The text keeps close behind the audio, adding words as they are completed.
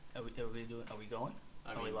doing? Are we going?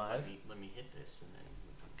 Are we live? Let me hit this and then.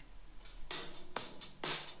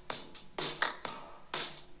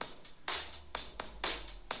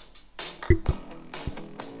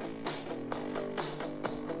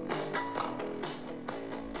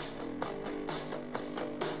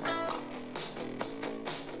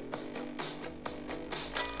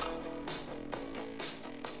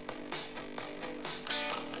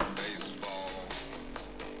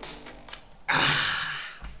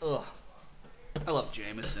 I love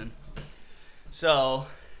Jameson. So,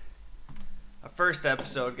 our first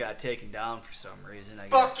episode got taken down for some reason.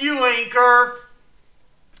 Fuck you, Anchor!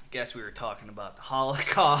 I guess we were talking about the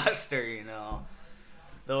Holocaust, or,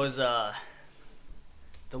 those, the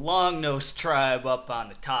long-nosed tribe up on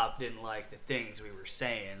the top didn't like the things we were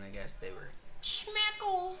saying. I guess they were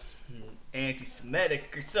Schmeckles!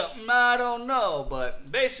 anti-Semitic or something, I don't know.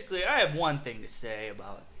 But basically, I have one thing to say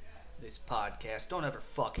about this podcast. Don't ever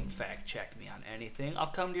fucking fact check me on anything. I'll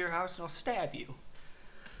come to your house and I'll stab you.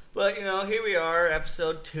 But, here we are,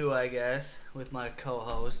 episode 2, I guess, with my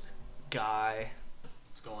co-host, Guy.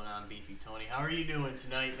 What's going on, Beefy Tony? How are you doing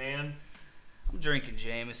tonight, man? I'm drinking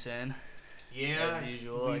Jameson. Yeah, as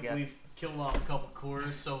usual. We've killed off a couple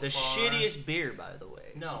Coors so far. The shittiest beer, by the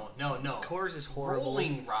way. No. Coors is horrible.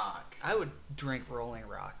 Rolling Rock. I would drink Rolling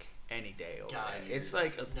Rock any day over God, that. It's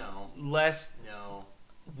like a No.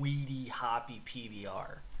 weedy, hoppy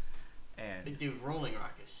PBR. And Dude, Rolling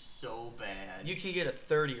Rock is so bad. you can get a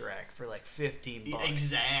 30 rack for like $15.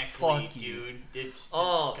 Exactly, Fuck you. dude. It's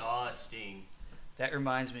disgusting. That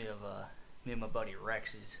reminds me of me and my buddy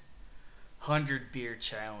Rex's 100 beer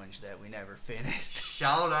challenge that we never finished.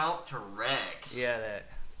 Shout out to Rex. Yeah, that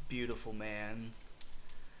beautiful man.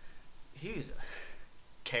 He was a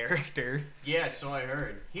character. Yeah, so I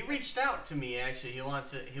heard. He reached out to me, actually. He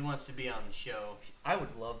wants to be on the show. I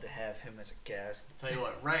would love to have him as a guest. Tell you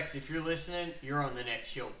what, Rex, if you're listening, you're on the next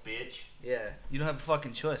show, bitch. Yeah, you don't have a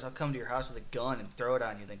fucking choice. I'll come to your house with a gun and throw it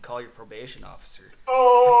on you, then call your probation officer.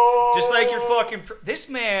 Oh! Just like your fucking... this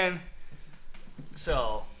man...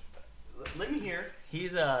 So... Let me hear.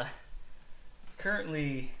 He's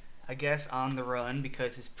currently, I guess, on the run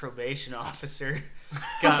because his probation officer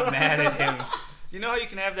got mad at him. You know how you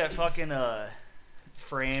can have that fucking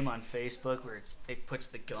frame on Facebook where it puts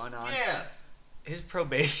the gun on? Yeah. His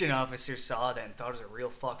probation officer saw that and thought it was a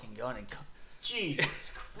real fucking gun. And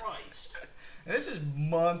Jesus Christ. And this is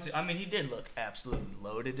months. I mean, he did look absolutely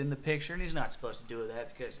loaded in the picture, and he's not supposed to do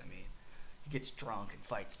that because, he gets drunk and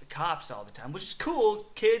fights the cops all the time, which is cool.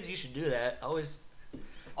 Kids, you should do that. Always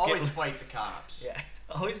Fight the cops. Yeah,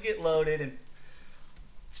 always get loaded and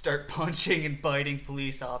start punching and biting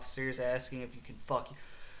police officers, asking if you can fuck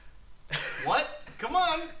you. What? Come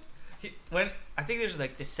on. I think there's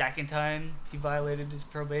like the second time he violated his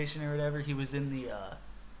probation or whatever. He was in the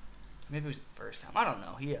maybe it was the first time. I don't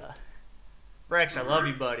know. Rex, I love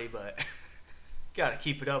you, buddy, but gotta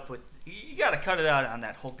keep it up with. You gotta cut it out on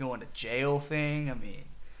that whole going to jail thing. I mean,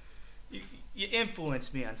 you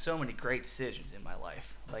influenced me on so many great decisions in my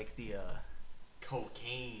life, like the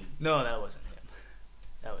cocaine. No, that wasn't him.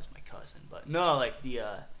 That was my cousin. But no, like the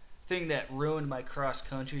thing that ruined my cross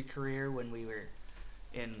country career when we were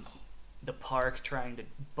in the park trying to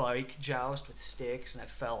bike joust with sticks, and I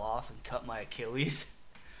fell off and cut my Achilles.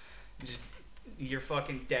 Your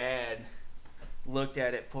fucking dad looked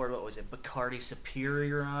at it, poured, what was it, Bacardi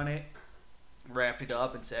Superior on it, wrapped it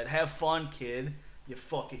up and said, "Have fun, kid, you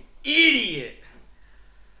fucking idiot."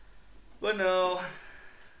 But no.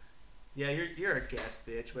 Yeah, you're a guest,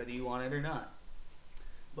 bitch, whether you want it or not.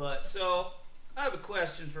 But, so, I have a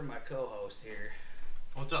question for my co-host here.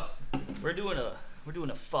 What's up? We're doing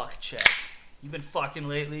a fuck check. You been fucking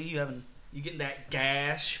lately? You getting that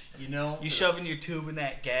gash? You shoving your tube in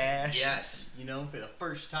that gash? Yes. For the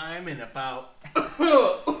first time in about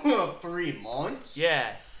 3 months.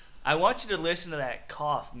 Yeah. I want you to listen to that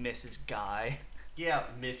cough, Mrs. Guy. Yeah,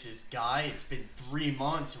 Mrs. Guy. It's been 3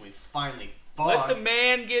 months and we finally fucked. Let the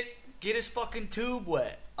man get his fucking tube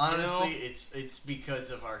wet. Honestly, it's because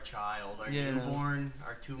of our child, our newborn,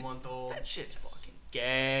 our 2-month-old. That shit's fucking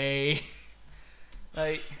gay.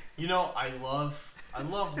 Like, I love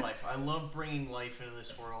life. I love bringing life into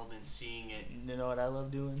this world and seeing it. You know what I love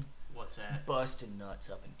doing? What's that? Busting nuts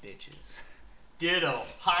up in bitches. Ditto.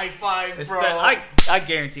 High five, bro. I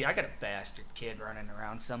guarantee I got a bastard kid running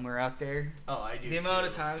around somewhere out there. Oh, I do. The amount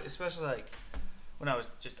of times, especially like when I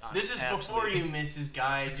was just on. This is before you, Mrs.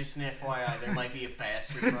 Guy. Just an FYI, there might be a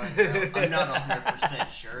bastard running around. I'm not 100%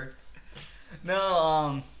 sure.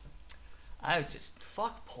 No, I just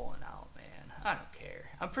fuck pulling out, man. I don't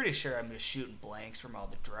care. I'm pretty sure I'm just shooting blanks from all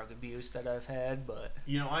the drug abuse that I've had, but...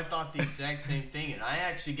 You know, I thought the exact same thing, and I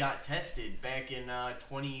actually got tested back in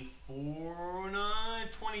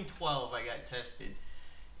 2012. I got tested,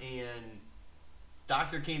 and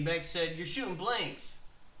doctor came back and said, "You're shooting blanks."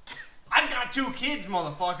 I got 2 kids,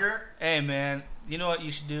 motherfucker. Hey, man, you know what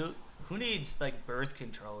you should do? Who needs, like, birth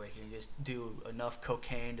control where you can just do enough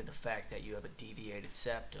cocaine to the fact that you have a deviated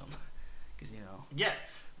septum? Because, you know... Yeah,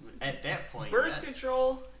 at that point, birth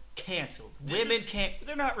control, canceled. Women is... can't...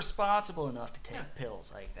 They're not responsible enough to take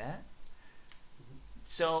pills like that.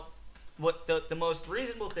 So, what the most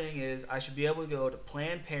reasonable thing is, I should be able to go to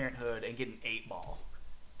Planned Parenthood and get an 8-ball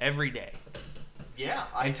every day. Yeah,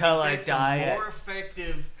 until I think that's die a more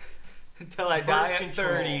effective... Until I die at control.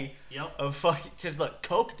 30 of fucking... Because, look,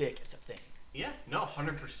 coke dick, it's a thing. Yeah, no,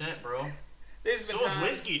 100%, bro. There's been so is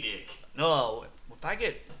whiskey dick. No, if I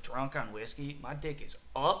get drunk on whiskey, my dick is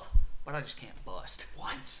up, but I just can't bust.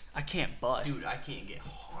 What? I can't bust. Dude, I can't get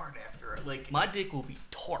hard after it. Like, my dick will be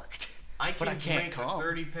torqued. I can drink come. a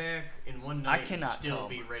 30-pack in one night and still come.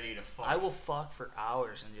 be ready to fuck. I will fuck for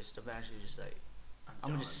hours and just eventually just like... I'm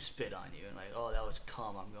going to just spit on you and like, oh, that was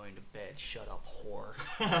cum. I'm going to bed. Shut up, whore.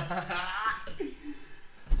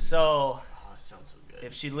 So... Oh, that sounds so good.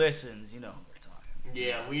 If she listens, you know who we're talking.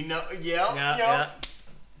 Yeah, we know. Yep. Yeah.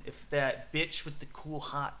 If that bitch with the cool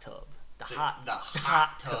hot tub, the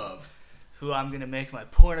hot tub, who I'm gonna make my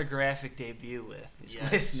pornographic debut with, is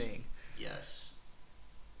listening. Yes.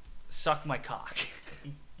 Suck my cock.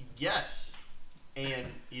 Yes. And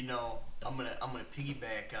you know, I'm gonna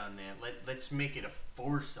piggyback on that. Let's make it a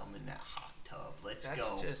foursome in that hot tub. Let's go.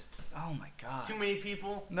 That's just, oh my god. Too many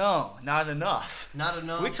people? No, not enough. Not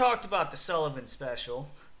enough. We talked about the Sullivan special.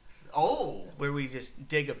 Oh. Where we just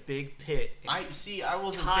dig a big pit. I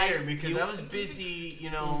wasn't there because I was busy, you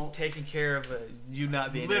know, taking care of you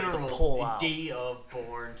not being able to pull literal out. day of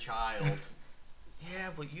born child.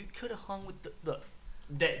 Yeah, but you could have hung with the look.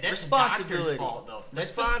 That's responsibility. Doctor's fault, though.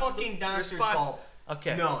 That's the fucking doctor's fault.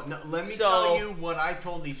 Okay. No. Let me tell you what I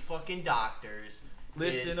told these fucking doctors.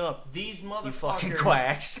 Listen up. These motherfuckers. You fucking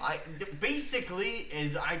quacks. Basically,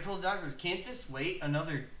 I told doctors, can't this wait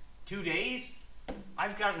another 2 days?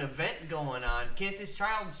 I've got an event going on. Can't this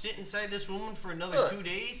child sit inside this woman for another 2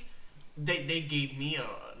 days? They gave me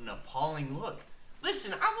an appalling look.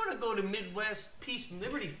 Listen, I want to go to Midwest Peace and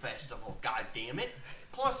Liberty Festival. God damn it!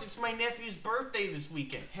 Plus, it's my nephew's birthday this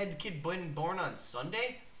weekend. Had the kid been born on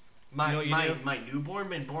Sunday. My newborn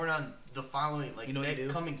been born on the following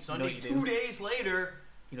coming Sunday. 2 days later.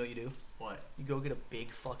 You know what you do? What? You go get a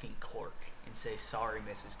big fucking cork and say, "Sorry,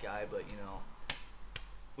 Mrs. Guy, but you know."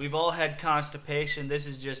 We've all had constipation. This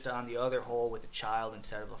is just on the other hole with a child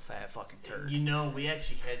instead of a fat fucking turd. You know, we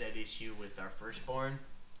actually had that issue with our firstborn.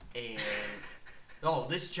 And,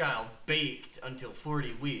 this child baked until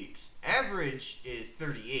 40 weeks. Average is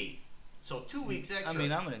 38. So 2 weeks extra. I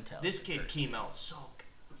mean, I'm an intelligent This kid person. came out so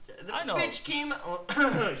good. I know. Bitch came out...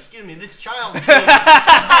 excuse me. This child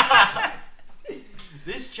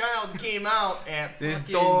came out at this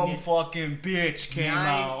dumb fucking bitch came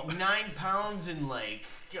out. 9 pounds and like...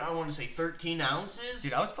 I want to say 13 ounces.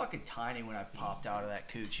 Dude, I was fucking tiny when I popped out of that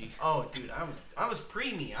coochie. Oh, dude, I was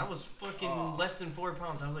preemie. I was fucking less than 4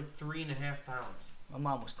 pounds. I was like 3.5 pounds. My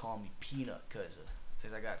mom was calling me Peanut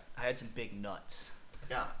because I had some big nuts.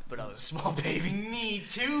 Yeah. But I was a small baby. Me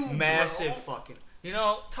too, Massive bro. fucking... You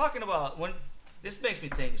know, talking about... This makes me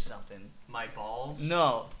think of something. My balls?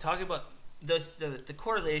 No, talking about... The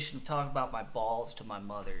correlation of talking about my balls to my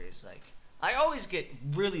mother is like... I always get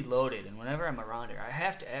really loaded, and whenever I'm around her, I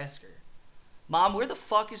have to ask her, "Mom, where the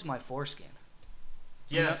fuck is my foreskin?"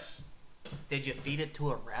 Yes. You know, did you feed it to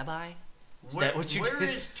a rabbi? Is where, that what you Where did?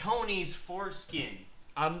 is Tony's foreskin?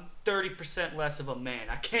 I'm 30% less of a man.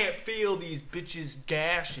 I can't feel these bitches'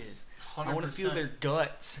 gashes. 100%. I want to feel their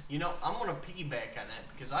guts. You know, I'm going to piggyback on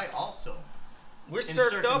that because I also... We're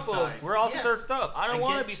circed up. We're all circed up. I don't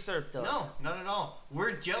want to be circed up. No, not at all.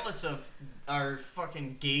 We're jealous of our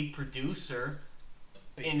fucking gay producer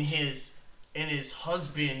and his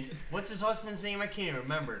husband. What's his husband's name? I can't even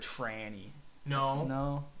remember. Tranny.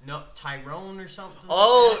 No, Tyrone or something.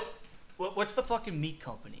 Oh, like what's the fucking meat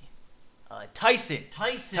company? Tyson.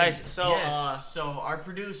 So, yes. So our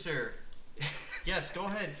producer. Yes, go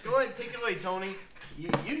ahead. Take it away, Tony.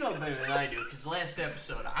 You know better than I do because last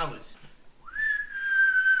episode I was.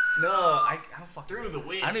 No, I don't fucking... Through the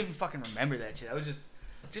wind. I don't even fucking remember that shit. I was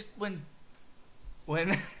just when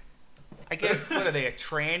I guess, what are they, a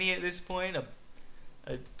tranny at this point? A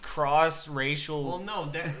cross-racial... Well,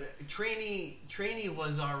 no, that tranny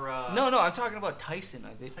was our... No, I'm talking about Tyson.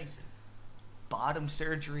 Tyson. Bottom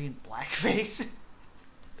surgery and blackface.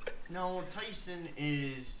 No, Tyson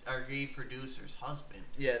is our gay producer's husband.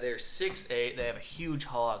 Yeah, they're 6'8". They have a huge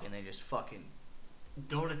hog, and they just fucking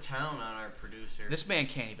go to town on our producer. This man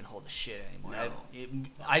can't even hold a shit anymore. No.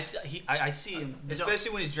 I see him,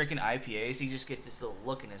 especially when he's drinking IPAs. He just gets this little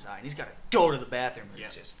look in his eye, and he's got to go to the bathroom. Yeah.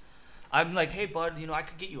 It's just, I'm like, hey bud, I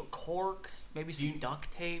could get you a cork, maybe some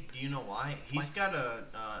duct tape. Do you know why? He's got a,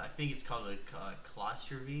 I think it's called a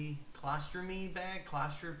colostomy bag.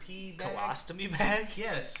 Colostomy bag?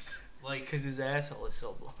 Yes. Like, because his asshole is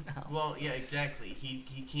so blown out. Well, yeah, exactly.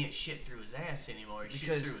 He can't shit through his ass anymore. He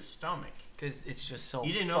shits through his stomach. Because it's just so.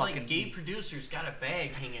 You didn't know, like, gay producer's got a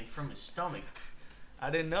bag hanging from his stomach. I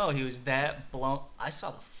didn't know he was that blown. I saw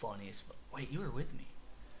the funniest. Wait, you were with me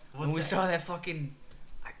when we saw that fucking.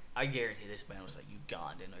 I guarantee this man was like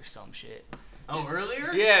Ugandan or some shit. Oh,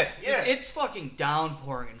 earlier? Yeah. It's fucking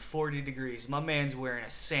downpouring and 40 degrees. My man's wearing a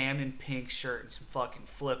salmon pink shirt and some fucking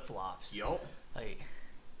flip flops. Yup. Like,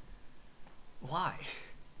 why?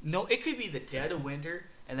 No, it could be the dead of winter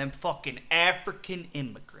and them fucking African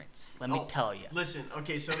immigrants. Let me tell you. Listen,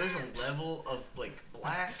 okay, so there's a level of like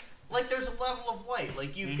black. Like there's a level of white.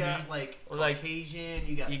 Like you've got like Caucasian.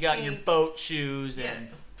 You got your boat shoes and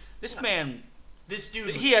this man. This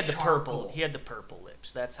dude, he had the purple. He had the purple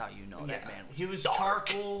lips. That's how you know that man was. He was dark.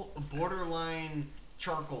 Charcoal, borderline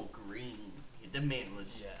charcoal green. The man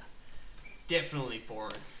was definitely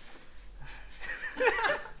foreign.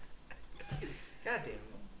 God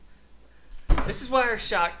damn. This is why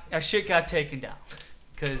our shit got taken down.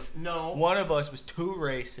 Because one of us was too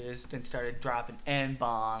racist and started dropping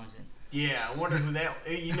N-bombs. Yeah, I wonder who that.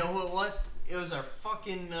 You know who it was? It was our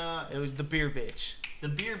fucking. It was the beer bitch. The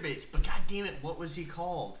beer bitch, but god damn it, what was he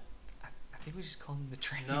called? I think we just called him the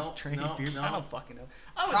trainee beer. No. I don't fucking know.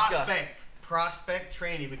 Prospect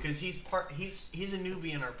trainee, because he's a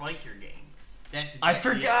newbie in our biker gang. I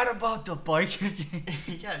forgot about the biker gang.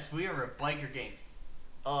 Yes, we are a biker gang.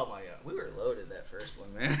 Oh my god, we were loaded that first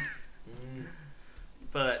one, man.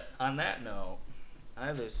 But on that note, I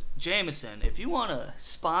have this Jameson. If you want to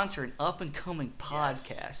sponsor an up and coming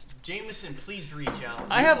podcast, Jameson, please reach out.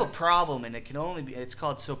 I have a problem, and it's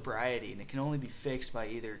called sobriety, and it can only be fixed by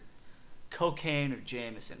either cocaine or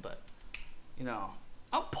Jameson. But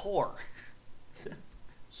I'm poor,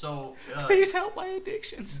 so please help my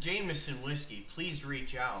addictions. Jameson whiskey, please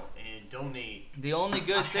reach out and donate. The only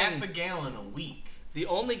good thing, half a gallon a week. The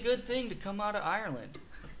only good thing to come out of Ireland.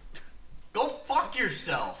 Go fuck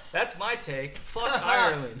yourself. That's my take. Fuck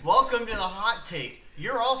Ireland. Welcome to the hot takes.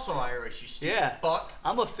 You're also Irish, you stupid fuck.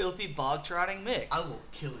 I'm a filthy bog-trotting Mick. I will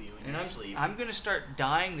kill you in your sleep. I'm going to start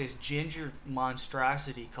dyeing this ginger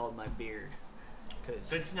monstrosity called my beard.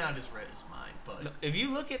 It's not as red as mine, but... No, if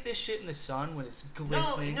you look at this shit in the sun when it's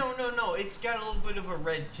glistening... No. It's got a little bit of a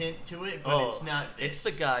red tint to it, but it's not this. It's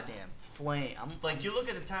the goddamn flame. You look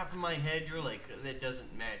at the top of my head, you're like, that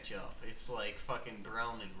doesn't match up. It's like fucking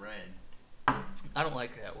brown and red. I don't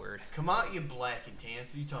like that word. Come out, you black and tan.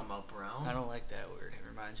 So you talking about brown? I don't like that word. It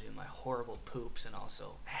reminds me of my horrible poops and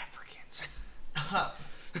also Africans.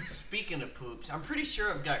 Speaking of poops, I'm pretty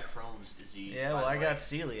sure I've got Crohn's disease. Yeah, well, I got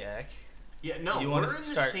celiac. Yeah, no, we're in the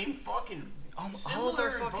same fucking. All of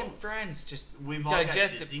our fucking friends we've all got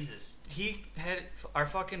diseases. He had our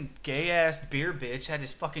fucking gay ass beer bitch had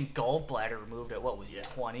his fucking gallbladder removed at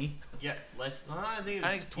 20? Yeah, less. I think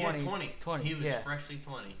it's 20. 20. He was freshly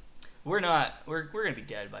 20. We're not. We're gonna be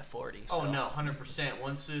dead by 40. So. Oh no, 100%.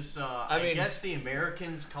 Once this, I guess the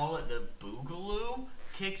Americans call it the boogaloo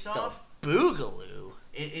kicks off. Boogaloo.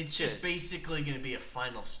 It's just basically gonna be a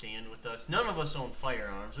final stand with us. None of us own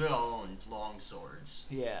firearms. We all own long swords.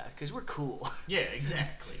 Yeah, because we're cool. Yeah,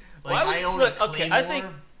 exactly. I own a claymore. Okay, I think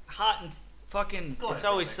Hot and fucking It's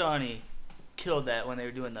Always Sunny killed that when they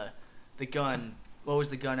were doing the gun. What was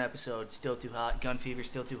the gun episode? Still Too Hot? Gun Fever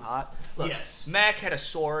Still Too Hot? Look, yes. Mac had a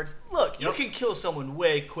sword. Look, you can kill someone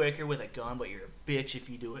way quicker with a gun, but you're a bitch if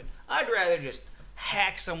you do it. I'd rather just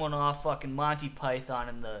hack someone off fucking Monty Python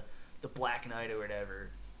and the Black Knight or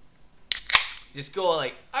whatever. Just go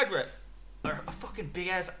I'd rather a fucking big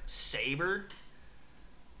ass saber.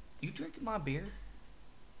 You drinking my beer?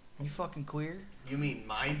 You fucking queer? You mean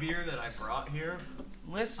my beer that I brought here?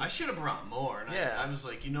 Listen. I should have brought more. And I was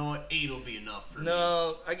like, you know what? 8 will be enough for me.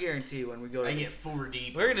 No, I guarantee you when we go to... I get 4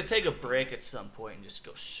 deep. We're going to take a break at some point and just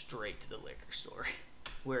go straight to the liquor store.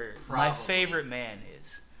 Where my favorite man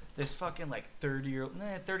is. This fucking 30-year-old...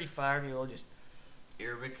 35-year-old just...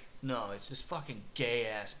 Arabic? No, it's this fucking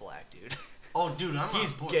gay-ass black dude. Oh, dude,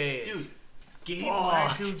 He's gay. Dude, gay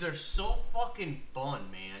black dudes are so fucking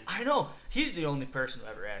fun, man. I know. He's the only person who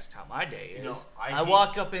ever asked how my day is. I hate...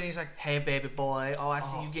 walk up and he's like, hey, baby boy. Oh, I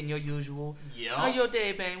see you getting your usual. Yeah. How your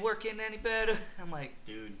day been? Working any better? I'm like,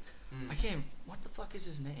 dude. I can't. What the fuck is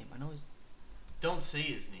his name? I know his. Don't say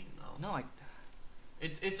his name though. No,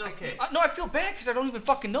 It's okay. I feel bad because I don't even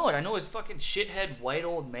fucking know it. I know his fucking shithead white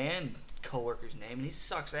old man coworker's name, and he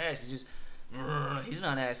sucks ass. He's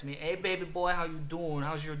not asking me, hey baby boy, how you doing?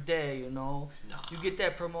 How's your day? You know, you get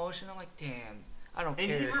that promotion. I'm like, damn, I don't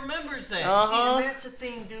care. And he remembers that. See, and that's the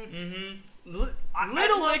thing, dude. Mm-hmm.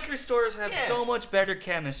 Little liquor stores have so much better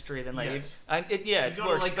chemistry than it's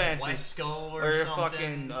more expensive. Like Wesco or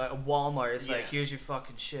something. Fucking Walmart. It's like, here's your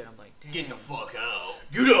fucking shit. I'm like, damn. Get the fuck out.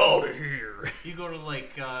 Get out of here. You go to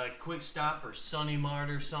like Quick Stop or Sunny Mart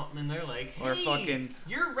or something, and they're like, hey, or fucking,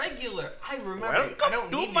 you're regular. I remember. I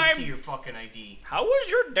don't need to see your fucking ID. How was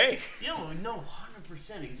your day? Yo, no,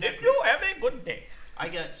 100% exactly. Did you have a good day? I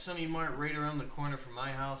got Sunny Mart right around the corner from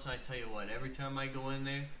my house, and I tell you what, every time I go in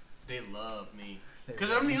there, they love me.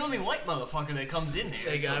 Because I'm the only white motherfucker that comes in there.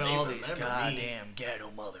 They got all these goddamn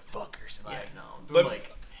ghetto motherfuckers. Yeah, no. They're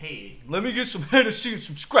like, hey. Let me get some Hennessy and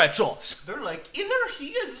some scratch-offs. They're like, either he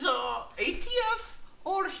is ATF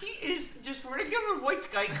or he is just regular white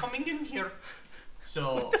guy coming in here.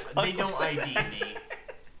 So, they don't ID me.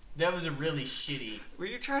 That was a really shitty. Were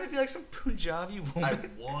you trying to be like some Punjabi woman? I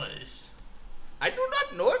was. I do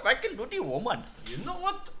not know if I can do the woman. You know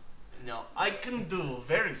what? No, I can do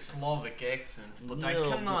very Slavic accents, but I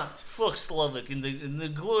cannot. Fuck Slavic. In the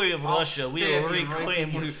glory of Russia, we will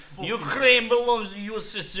reclaim. Right Ukraine belongs to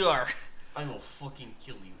USSR. I will fucking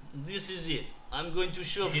kill you. This is it. I'm going to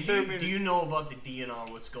show. Do you know about the DNR?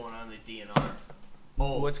 What's going on in the DNR?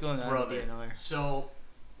 Oh, what's going on brother. in the DNR? So,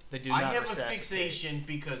 they do not I have a fixation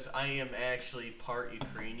because I am actually part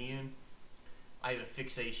Ukrainian. I have a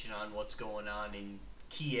fixation on what's going on in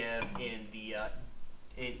Kiev and the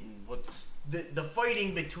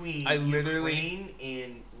fighting between Ukraine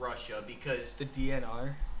and Russia, because the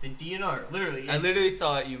DNR. The DNR, literally. I literally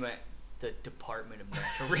thought you meant the Department of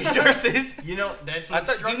Natural Resources. You know, that's what I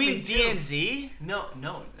thought. Do you mean DNZ? No,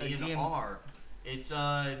 DNR. It's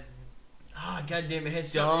goddamn, it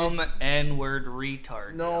has dumb N-word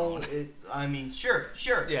retard. No, I mean, sure.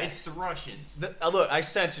 Yes. It's the Russians. Look, I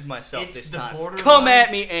censored myself this time. Borderline. Come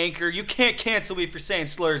at me, Anchor. You can't cancel me for saying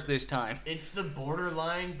slurs this time. It's the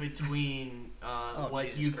borderline between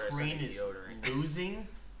what Ukraine is losing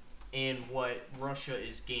and what Russia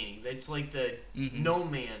is gaining. It's like the no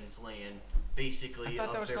man's land, basically. I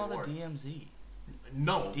thought that was called war. a DMZ.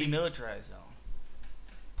 No, demilitarized zone.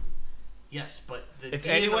 Yes, but the if DNR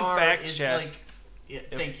anyone fact checks,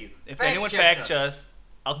 thank you. If anyone fact checks,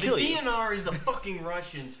 I'll kill you. The DNR is the fucking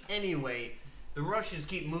Russians anyway. The Russians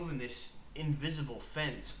keep moving this invisible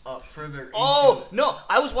fence up further. Oh no!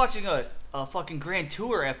 I was watching a fucking Grand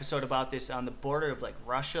Tour episode about this on the border of like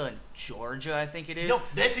Russia and Georgia, I think it is. No,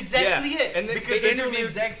 that's exactly it. And because they're doing the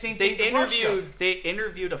exact same thing. They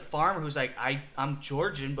interviewed a farmer who's like, I'm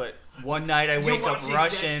Georgian, but one night I wake up Russian. The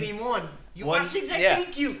exact same one. You watched the exact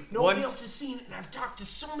thank you. Nobody else has seen it, and I've talked to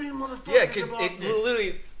so many motherfuckers. Yeah, because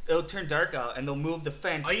it'll turn dark out, and they'll move the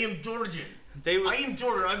fence. I am Georgian. I am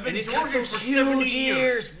Georgian. I've been Georgian for huge 70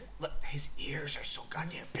 years. His ears are so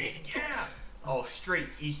goddamn big. Yeah. Oh, straight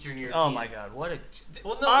Eastern European. Oh my God, what a...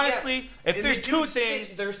 Well, no, honestly, if there's two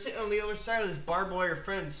things... They're sitting on the other side of this barbed wire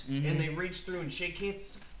fence, and they reach through and shake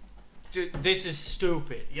hands. Dude, this is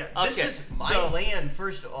stupid. Yeah, this is my land,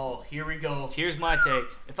 first of all. Here we go. Here's my take.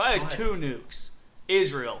 If I had two nukes,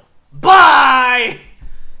 Israel, bye!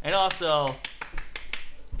 And also,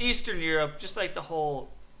 Eastern Europe, just like the whole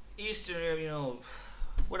Eastern Europe, you know,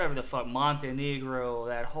 whatever the fuck, Montenegro,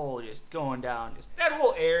 that whole just going down, just that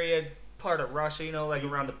whole area, part of Russia, you know, like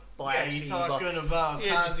around the Black Sea. Yeah, you're talking about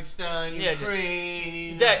Kazakhstan,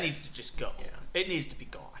 Ukraine. That needs to just go. Yeah. It needs to be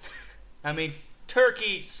gone. I mean,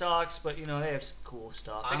 Turkey sucks, but you know they have some cool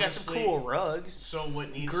stuff. They got some cool rugs. So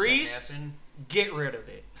what needs to happen? Get rid of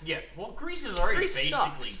it. Yeah, well, Greece is already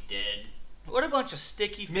basically dead. What a bunch of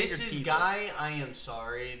sticky fingered Mrs. people. Guy, I am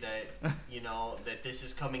sorry that you know that this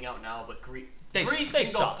is coming out now, but Greece they can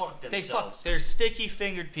suck. Go fuck themselves. They're sticky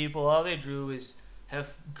fingered people. All they do is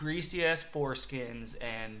have greasy ass foreskins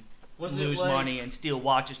and lose money and steal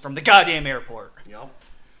watches from the goddamn airport. Yep.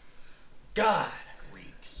 God.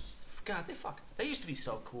 God, they used to be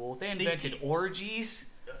so cool. They invented orgies.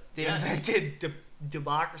 They invented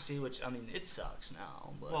democracy, which, I mean, it sucks now.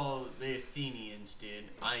 But. Well, the Athenians did.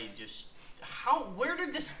 Where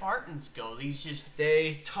did the Spartans go?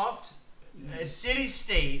 Tough, a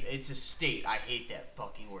city-state, it's a state. I hate that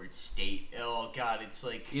fucking word, state. Oh, God, it's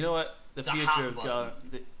like... You know what? The future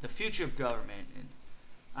of government, and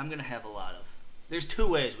I'm going to have a lot of... There's two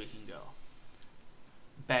ways we can go.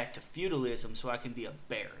 Back to feudalism so I can be a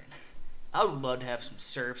baron. I would love to have some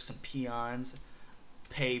serfs, some peons,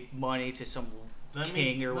 pay money to some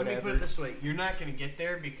king or whatever. Let me put it this way. You're not going to get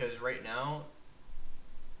there because right now,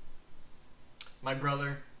 my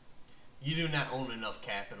brother, you do not own enough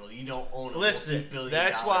capital. You don't own a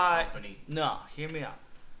multi-billion-dollar company. No, hear me out.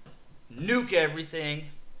 Nuke everything.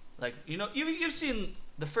 Like, you've seen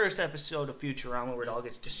the first episode of Futurama where it all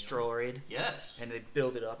gets destroyed. Yes. And they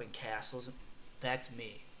build it up in castles. That's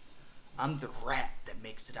me. I'm the rat that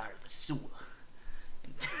makes it out of the sewer.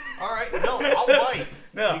 All right, no, I'll bite.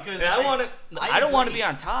 No, because I don't want to be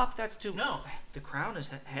on top. That's too. No, the crown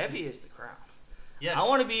is heavy as the crown. Yes, I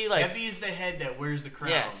want to be like heavy as the head that wears the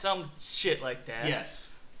crown. Yeah, some shit like that. Yes,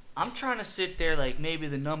 I'm trying to sit there like maybe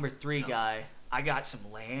the number 3 guy. I got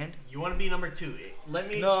some land. You want to be number 2? Let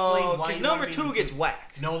me explain why. Because number 2 gets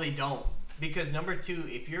whacked. No, they don't. Because number 2,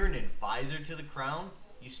 if you're an advisor to the crown,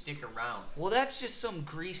 you stick around. Well, that's just some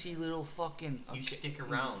greasy little fucking. You stick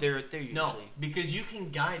around. They're usually. No, because you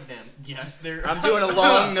can guide them. Yes, they're. I'm doing a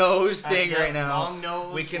long nose thing right now. Long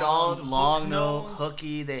nose. We can all long nose,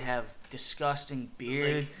 hooky. They have disgusting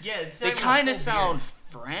beard. Like, yeah, it's they kind of sound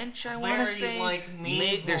French. I want to say. Like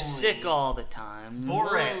they're sick all the time.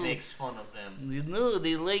 Borat makes fun of them. No,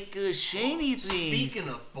 they like shiny things. Speaking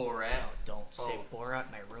of Borat, don't say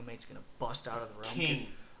Borat. My roommate's gonna bust out of the room. King.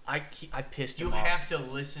 I pissed him off. You have to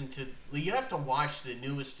listen to. You have to watch the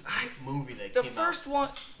newest movie that came out. The first one,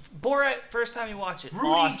 Borat. First time you watch it, Rudy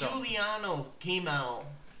awesome. Giuliano came out.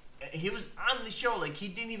 He was on the show like he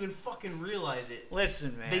didn't even fucking realize it.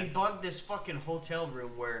 Listen, man. They bugged this fucking hotel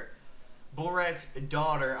room where Borat's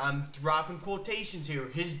daughter. I'm dropping quotations here.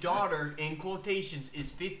 His daughter, in quotations,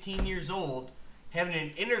 is 15 years old, having an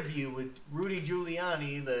interview with Rudy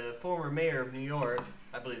Giuliani, the former mayor of New York.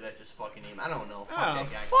 I believe that's his fucking name. I don't know. Fuck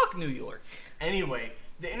that guy. Fuck New York. Anyway,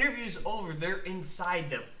 the interview's over. They're inside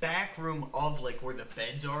the back room of like where the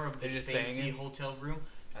beds are of this fancy hotel room.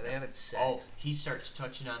 Are they having sex? Oh, he starts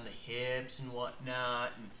touching on the hips and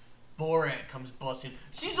whatnot, and Borat comes busting.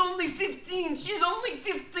 She's only 15. She's only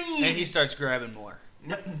 15. And he starts grabbing more.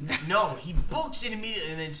 No, he books it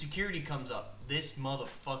immediately, and then security comes up. This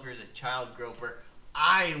motherfucker is a child groper.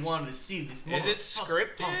 I want to see this. Is it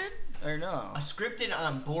scripted? Or no? Scripted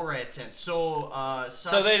on Borat's end. So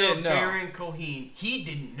they didn't know. Baron Cohen, he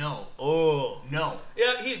didn't know. Oh. No.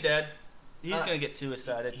 Yeah, he's dead. He's going to get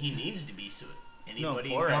suicided. He needs to be suicided.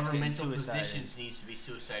 Anybody in governmental positions needs to be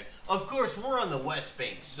suicided. Of course, we're on the West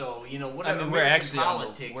Bank, so, whatever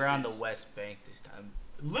politics we're on the West Bank this time.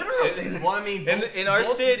 Literally. Well, I mean, in our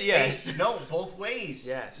city, yes. No, both ways.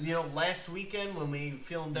 Yes. Last weekend when we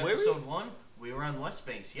filmed episode 1, we were on the West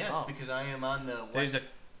Banks. Yes, because I am on the West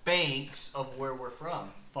Banks of where we're from.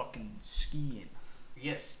 Fucking skiing.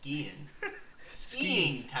 Yes, skiing.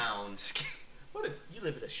 Skiing town. You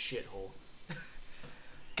live in a shithole.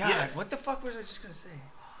 God, what the fuck was I just gonna say?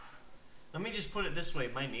 Let me just put it this way: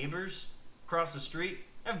 my neighbors across the street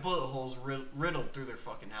have bullet holes riddled through their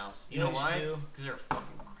fucking house. You know why? Because they're a fucking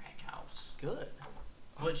crack house. Good.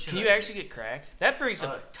 Can you actually get crack? That brings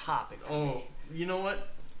up a topic. You know what?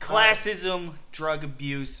 Classism, drug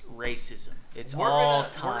abuse, racism. It's all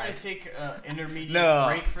tied. We're gonna take an intermediate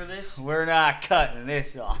break for this. We're not cutting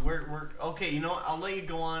this off. We're okay. You know what? I'll let you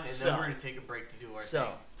go on, and then we're gonna take a break to do our thing.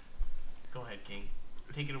 Go ahead, King.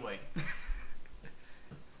 Take it away.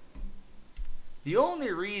 The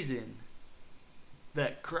only reason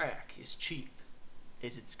that crack is cheap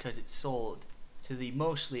is it's because it's sold to the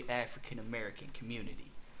mostly African American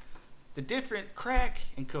community. The different crack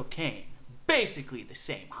and cocaine, basically the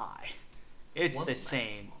same high. It's the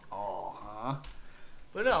same.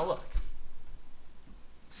 But no, look.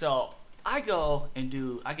 So I go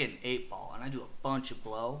and I get an 8-ball and I do a bunch of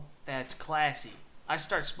blow. That's classy. I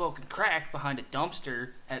start smoking crack behind a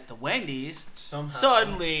dumpster at the Wendy's. Somehow.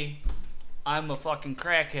 Suddenly, I'm a fucking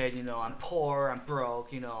crackhead, I'm poor, I'm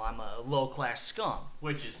broke, I'm a low-class scum.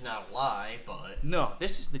 Which is not a lie, but... No,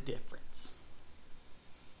 this is the difference.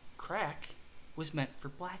 Crack was meant for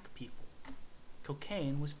black people.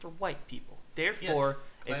 Cocaine was for white people. Therefore,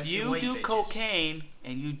 if you do cocaine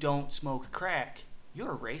and you don't smoke crack,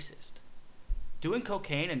 you're a racist. Doing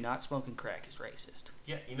cocaine and not smoking crack is racist.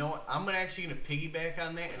 Yeah, you know what? I'm actually going to piggyback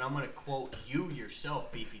on that, and I'm going to quote you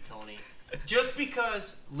yourself, Beefy Tony. Just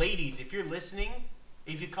because, ladies, if you're listening,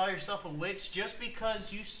 if you call yourself a witch, just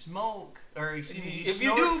because you smoke, or excuse me, if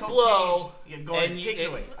you do blow, go ahead, take it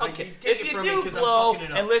away. Okay, if you do blow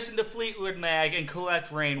and listen to Fleetwood Mac and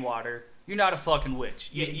collect rainwater, you're not a fucking witch.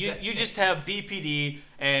 You just have BPD,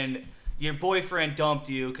 and your boyfriend dumped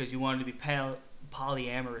you because you wanted to be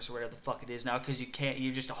polyamorous or whatever the fuck it is now because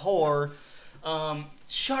you're just a whore.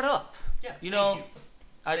 Shut up. Yeah,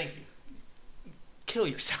 thank you. Kill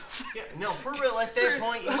yourself. Yeah, no, for real, at that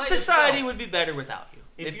point, society would be better without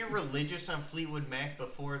you. If you're religious on Fleetwood Mac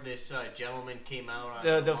before this gentleman came out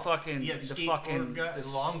on the fucking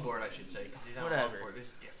longboard, I should say, because he's on a longboard. This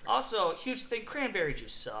is different. Also, huge thing, cranberry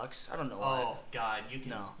juice sucks. I don't know why. Oh God, you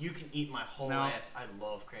can eat my whole ass. I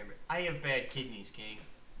love cranberry. I have bad kidneys, King.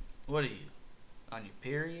 What are you on your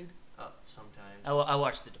period? Sometimes. I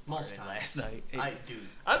watched The Departed last night. I've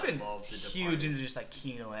been huge into just like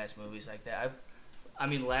Kino ass movies like that. I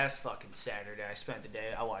mean, last fucking Saturday, I spent the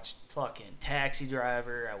day. I watched fucking Taxi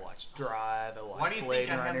Driver. I watched Drive. I watched Blade Runner. Why do you think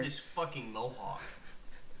I have this fucking mohawk?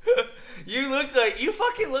 You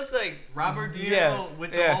fucking look like Robert De Niro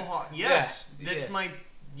with the mohawk. Yes, that's my.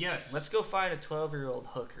 Yes. Let's go find a 12-year-old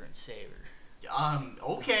hooker and save her.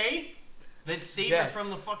 Okay. Let's save her from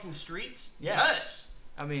the fucking streets. Yes.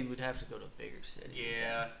 I mean, we'd have to go to a bigger city.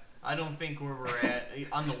 Yeah, I don't think where we're at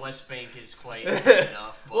on the West Bank is quite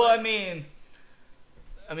enough. But. Well, I mean,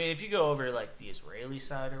 if you go over like the Israeli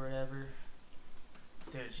side or whatever,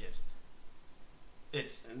 they're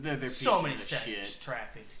so many seconds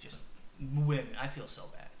trafficked, just women. I feel so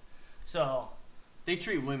bad. So they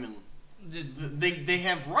treat women. They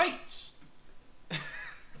have rights.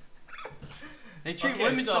 They treat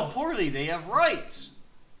women so poorly. They have rights.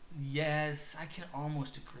 Yes, I can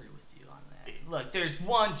almost agree with you on that. Look, there's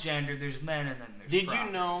one gender, there's men, and then there's property.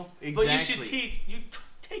 You know exactly? But you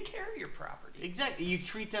take care of your property. Exactly. You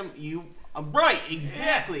treat them. Right.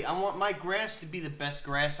 Exactly. Yeah. I want my grass to be the best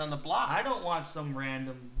grass on the block. I don't want some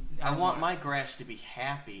random. I want my grass to be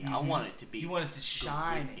happy. Mm-hmm. I want it to be. You want it to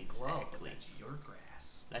shine and glow. Exactly. That's your grass.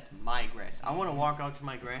 That's my grass. I want to walk out to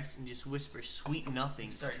my grass and just whisper sweet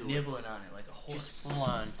nothings to it. Start nibbling on it like a horse. Just full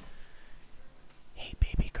on. Hey,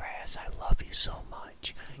 baby grass, I love you so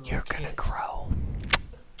much. You're gonna grow.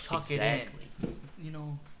 Tuck it in. You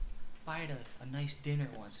know, bite a nice dinner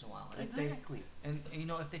once in a while. Exactly. And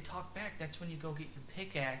if they talk back, that's when you go get your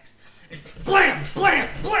pickaxe and blam, blam,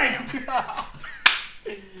 blam.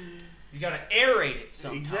 You gotta aerate it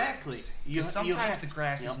sometimes. Exactly. Sometimes the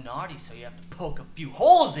grass is naughty, so you have to poke a few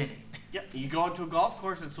holes in it. Yeah, you go out to a golf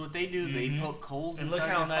course, that's what they do. Mm-hmm. They poke holes inside. And look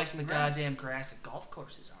how nice the goddamn grass at golf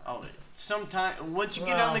courses are. Oh, sometimes once you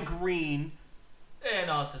get on the green, it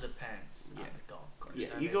also depends on the golf course. Yeah,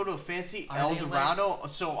 you go to a fancy El Dorado.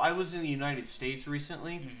 So I was in the United States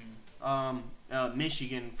recently,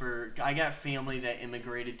 Michigan. I got family that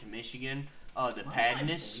immigrated to Michigan. The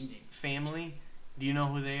Padness family. Do you know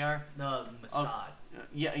who they are? No, Mossad.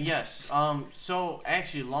 Yes. So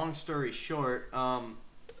actually, long story short,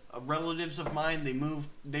 relatives of mine,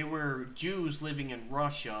 they were Jews living in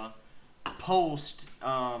Russia post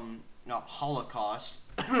Holocaust.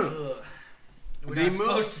 We're not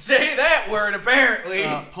supposed to say that word, apparently.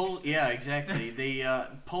 Yeah, exactly. They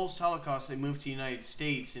post Holocaust, they moved to the United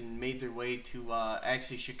States and made their way to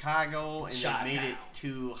actually Chicago, and they made it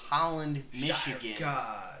to Holland, Michigan.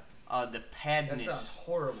 The Padness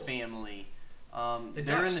family.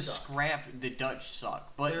 They're in the Dutch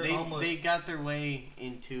suck, but they got their way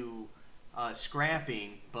into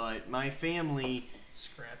scrapping. But my family,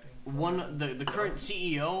 the current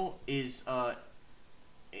CEO is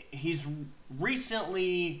he's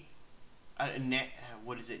recently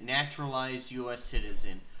naturalized U.S.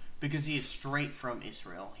 citizen because he is straight from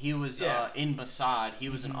Israel. He was in Mossad. He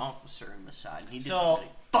was an officer in Mossad. He did some really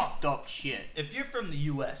fucked up shit. If you're from the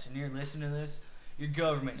U.S. and you're listening to this, your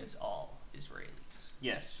government is all Israelis.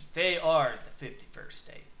 Yes. They are the 51st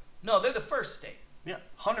state. No, they're the first state. Yeah,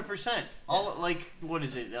 100%. All what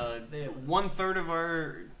is it? 1/3 of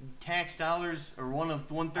our tax dollars, or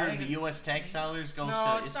one third of the U.S. tax dollars goes to Israel.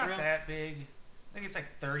 No, it's not that big. I think it's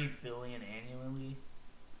like $30 billion annually.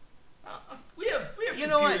 We have you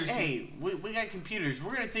know what? Hey, we got computers.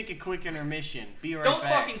 We're gonna take a quick intermission. Be right back. Don't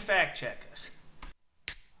fucking fact check us.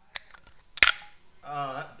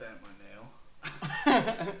 Oh, that bent my nail.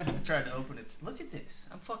 I tried to open it. Look at this.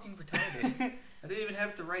 I'm fucking retarded. I didn't even have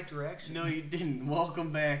it the right direction. No, you didn't.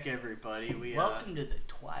 Welcome back, everybody. Welcome to the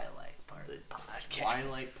twilight part of the podcast.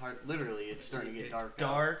 Twilight part. Literally, it's starting to get dark. It's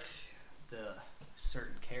dark. The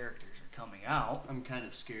certain characters are coming out. I'm kind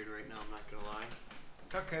of scared right now. I'm not gonna lie.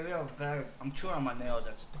 It's okay. We have a bag. I'm chewing on my nails.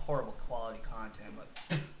 That's horrible quality content, but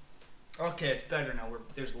okay, it's better now.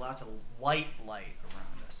 There's lots of white light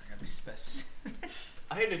around us. I gotta be specific.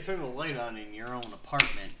 I had to turn the light on in your own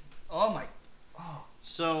apartment. Oh my. Oh.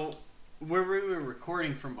 So, where we were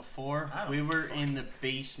recording from before, we were in the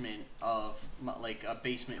basement of a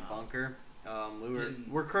basement bunker.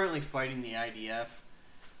 We're currently fighting the IDF.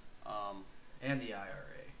 And the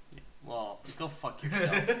IRA. Well, go fuck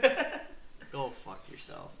yourself. Go fuck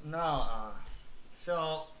yourself. No,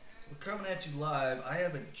 so we're coming at you live. I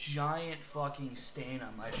have a giant fucking stain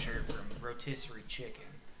on my shirt from rotisserie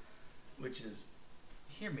chicken, which is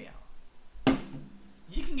hear me out.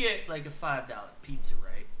 You can get like a $5 pizza,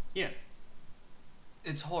 right? Yeah.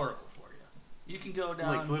 It's horrible for you. You can go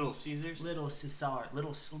down Like Little Caesars? Little Caesar,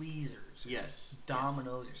 Little Sleezers. Yes.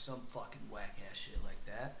 Domino's or some fucking whack ass shit like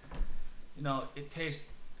that. You know, it tastes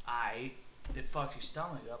aight. It fucks your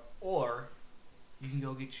stomach up. Or you can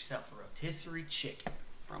go get yourself a rotisserie chicken.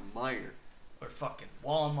 From Meijer. Or fucking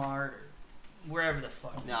Walmart or wherever the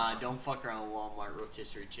fuck. Nah, don't fuck around with Walmart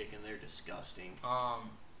rotisserie chicken. They're disgusting.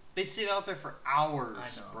 Um, They sit out there for hours,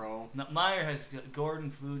 I know. bro. No, Meijer has good,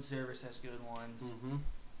 Gordon Food Service has good ones. Mm-hmm.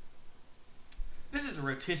 This is a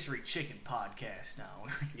rotisserie chicken podcast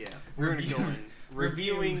now. Yeah, we're gonna go in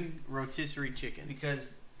reviewing rotisserie chickens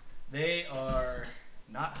because they are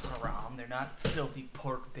not haram. They're not filthy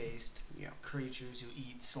pork-based creatures who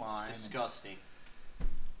eat slime. It's disgusting.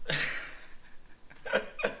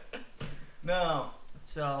 No.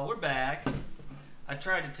 So we're back. I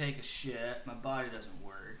tried to take a shit. My body doesn't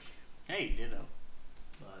work. Hey, ditto.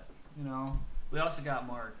 But, you know, we also got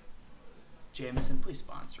more Jameson. Please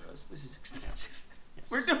sponsor us. This is expensive. Yes.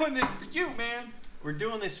 We're doing this for you, man. We're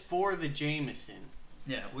doing this for the Jameson.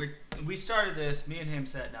 Yeah, we started this. Me and him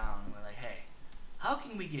sat down and we're like, hey, how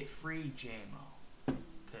can we get free JMO?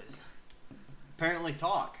 Because apparently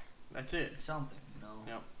talk. That's it. It's something, you know.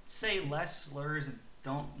 Yep. Say less slurs and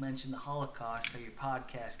don't mention the Holocaust or your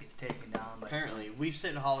podcast gets taken down. By Apparently, we've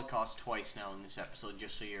said Holocaust twice now in this episode,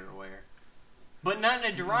 just so you're aware. But not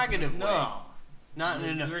in a derogative way. No. Not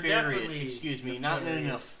in a We're nefarious, excuse me, not in a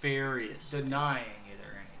nefarious. Denying it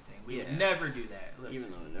or anything. We would never do that. Listen,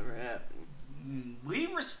 even though it never happened. We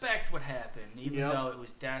respect what happened, even though it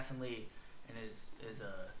was definitely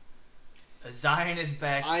a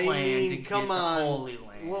Zionist-backed plan to get the Holy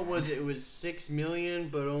Land. What was it? It was 6 million,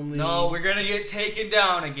 but only... No, we're going to get taken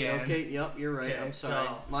down again. Okay, yep, you're right. I'm sorry.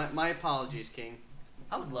 So, my apologies, King.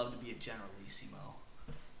 I would love to be a Generalissimo.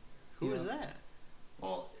 Who is that?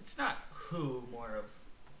 Well, it's not who, more of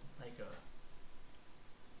like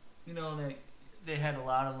a... You know, they had a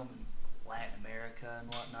lot of them in Latin America and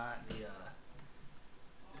whatnot. The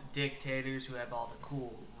dictators who have all the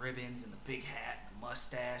cool ribbons and the big hat and the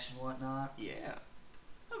mustache and whatnot. Yeah.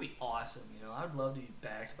 That'd be awesome, you know. I'd love to be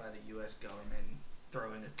backed by the U.S. government and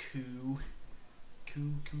throw in a coup.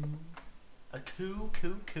 A coup.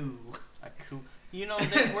 You know,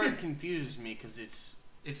 that word confuses me because it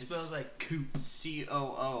spells like coup.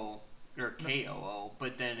 C-O-O or K-O-O,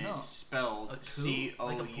 but then it's spelled C-O-U-P.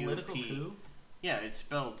 Like a political coup? Yeah, it's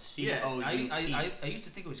spelled C-O-U-P. Yeah, I used to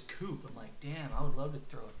think it was coop. I'm like, damn, I would love to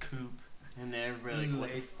throw a coop. And then everybody like,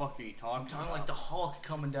 what the fuck are you talking about? I'm talking like the Hulk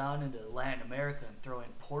coming down into Latin America and throwing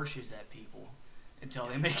Porsches at people until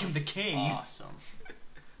they make him the king. Awesome.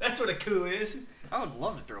 That's what a coup is. I would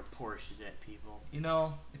love to throw Porsches at people. You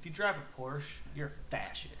know, if you drive a Porsche, you're a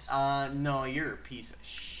fascist. No, you're a piece of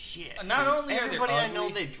shit. Not dude. only everybody are they I know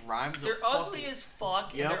ugly, that drives they're ugly as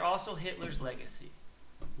fuck, Yep. and they're also Hitler's legacy.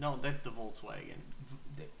 No, that's the Volkswagen.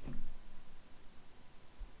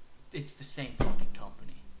 It's the same fucking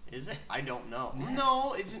company. Is it? I don't know. Yes.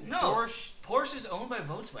 No, isn't Porsche? Porsche is owned by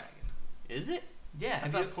Volkswagen. Is it? Yeah. I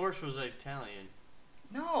thought Porsche was Italian.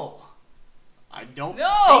 No. I don't.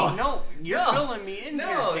 No. See, no, you're filling me in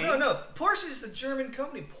here. No. Porsche is the German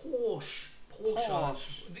company.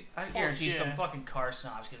 Porsche. I guarantee some fucking car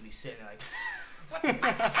snob's gonna be sitting there like, what the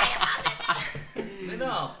fuck is that about it?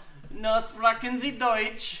 No. No, sprachen Sie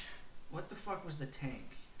Deutsch. What the fuck was the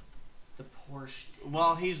tank? The Porsche tank.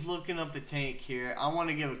 While he's looking up the tank here, I want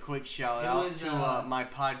to give a quick shout out to my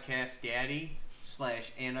podcast daddy /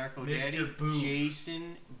 anarcho daddy,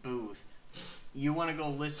 Jason Booth. You want to go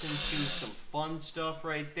listen to some fun stuff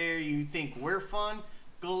right there? You think we're fun?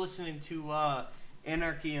 Go listen to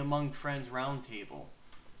Anarchy Among Friends Roundtable.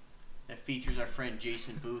 That features our friend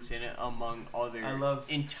Jason Booth in it, among other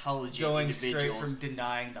intelligent going individuals. Straight from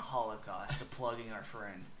denying the Holocaust to plugging our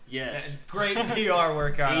friend. Yes. Great PR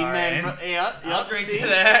work on Amen. our end. Yep, I'll drink to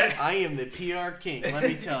that. I am the PR king, let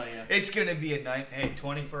me tell you. It's going to be a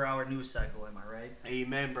 24-hour news cycle, am I right?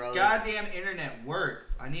 Amen, brother. Goddamn internet, work.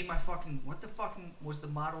 I need my fucking... What the fucking was the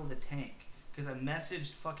model of the tank? Because I messaged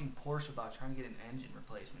fucking Porsche about trying to get an engine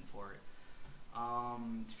replacement for it.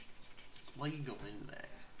 While you go into that,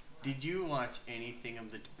 did you watch anything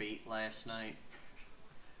of the debate last night?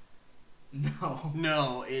 No.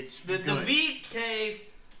 No, it's the VK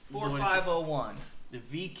 4501. The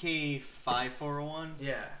VK 5401?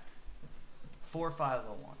 Yeah.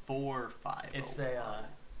 4501. 4501.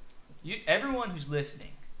 It's everyone who's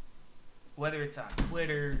listening, whether it's on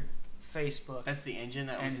Twitter, Facebook. That's the engine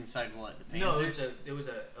that was inside what? The Panzers? No, it was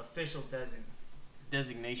an official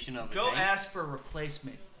designation of Go ask for a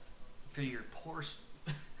replacement for your Porsche.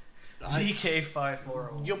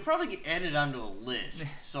 VK540. You'll probably get added onto a list,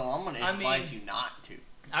 so I'm gonna advise you not to.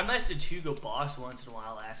 I message Hugo Boss once in a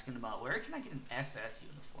while asking about where can I get an SS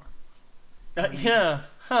uniform. Yeah,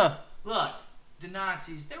 huh? Look, the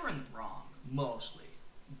Nazis, they were in the wrong mostly,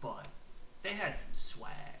 but they had some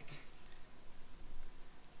swag.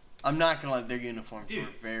 I'm not gonna lie, their uniforms Dude,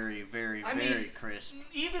 were very, very, very crisp.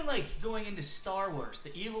 Even like going into Star Wars,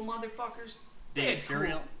 the evil motherfuckers, The they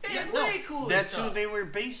Imperial. had way cooler That's stuff. who they were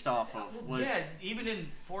based off of. Was Yeah, even in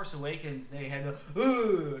Force Awakens, they had the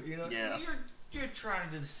you know. Yeah. You're trying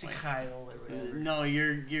to do the Sikhail or whatever. No,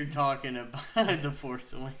 you're talking about the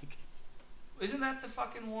Force Awakens. Isn't that the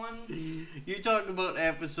fucking one? You're talking about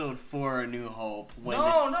Episode 4, A New Hope, when the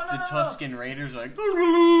No. Tusken Raiders are like.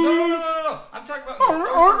 No. I'm talking about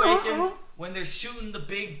Force Awakens when they're shooting the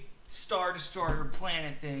big Star Destroyer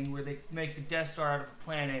planet thing where they make the Death Star out of a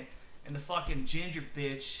planet and the fucking ginger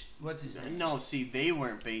bitch, what's his name? No, see, they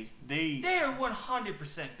weren't based. They are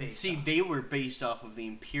 100% based. See, they were based off of the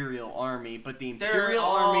Imperial Army, but the They're Imperial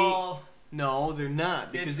all... Army. No, they're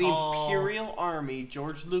not, because the all... Imperial Army,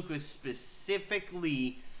 George Lucas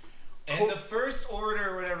specifically. And the First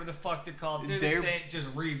Order, or whatever the fuck they're called, they're the same, just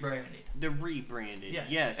rebranded. They're rebranded. Yeah.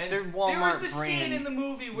 Yes, and they're Walmart there was the brand scene in the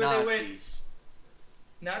movie where Nazis.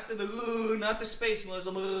 they went, not the space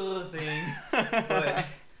Muslim thing, but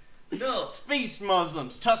no. Space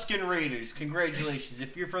Muslims, Tusken Raiders, congratulations.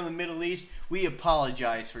 If you're from the Middle East, we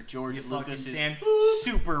apologize for George Lucas's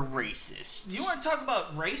super racist. You want to talk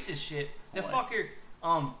about racist shit? The fucker,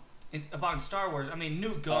 about Star Wars, I mean,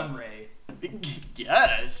 Newt Gunray.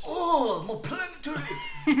 Yes. Oh, my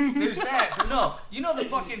planetary. There's that. But no, you know the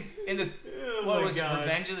fucking, in the, what was it,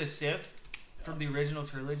 Revenge of the Sith from the original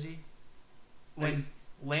trilogy? When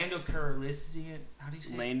Lando Calrissian, how do you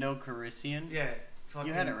say Lando Calrissian? Yeah. Fucking,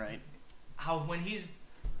 you had it right. How when he's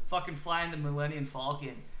fucking flying the Millennium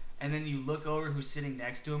Falcon, and then you look over who's sitting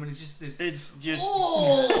next to him, and it's just this. It's just.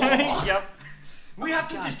 Oh! Yep. We have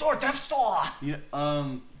to destroy Death Star. Yeah.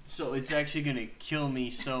 So it's actually gonna kill me.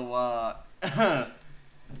 So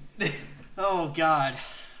oh God,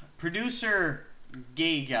 producer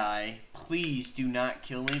gay guy, please do not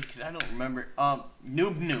kill me because I don't remember.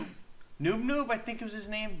 Noob. I think it was his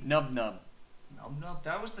name. Nub. Nub.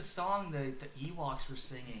 That was the song that the Ewoks were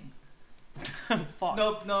singing. Fuck.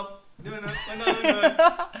 Nub.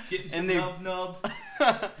 Getting some nub.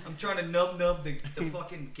 I'm trying to nub the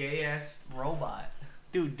fucking gay ass robot.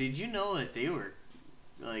 Dude, did you know that they were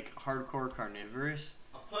like hardcore carnivorous?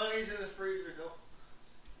 A pony's in the freezer.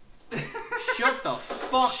 Don't. Shut the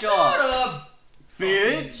fuck Shut up,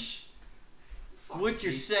 bitch. Fucking With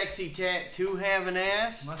your sexy tattoo having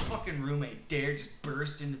ass. My fucking roommate dared just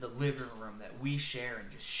burst into the living room that we share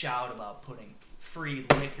and just shout about putting free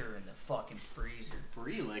liquor in the fucking freezer.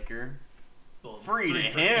 Free liquor? Well, free to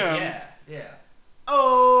him? Yeah.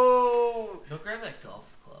 Oh! Don't grab that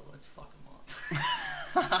golf club. Let's fuck him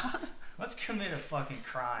up. Let's commit a fucking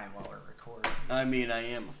crime while we're recording. I mean, I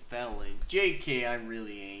am a felon. JK, I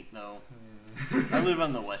really ain't, though. I live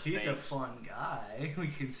on the West Bank. He's a fun guy. We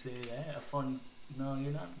can say that. A fun... No,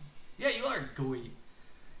 you're not. Yeah, you are Goy.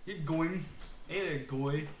 You're Goyim. Hey there,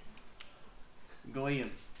 Goy.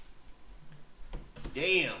 Goyim.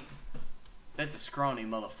 Damn. That's a scrawny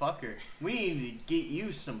motherfucker. We need to get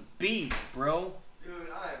you some beef, bro. Dude,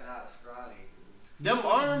 I am not scrawny. Them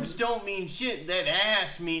arms don't mean shit. That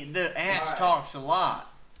ass the ass Right. talks a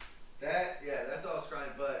lot. That's all scrawny,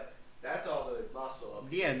 but that's all the muscle up.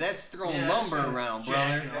 Yeah, that's throwing Yeah, lumber that's around,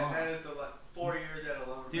 jacking brother. off. That is the 4 years at a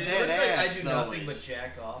lumber. Dude, That it looks like I ass, do though, nothing but is-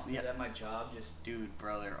 jack off Yeah. at my job. Just Dude,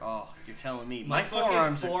 brother, oh, you're telling me. My My fucking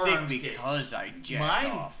forearms are forearms thick get- because I jack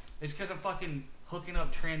Mine off. It's because I'm fucking hooking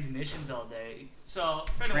up transmissions all day. So,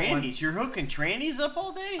 if anyone wants- Trannies? You're hooking trannies up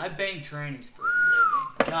all day? I bang trannies for a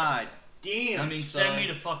living. God damn, I mean, son. send me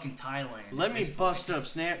to fucking Thailand. Let at me this bust point. up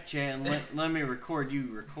Snapchat and let me record you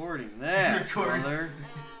recording that, Record. brother.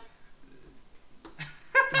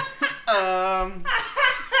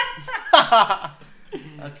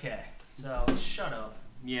 Okay, so shut up.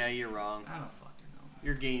 Yeah, you're wrong. I don't fucking know.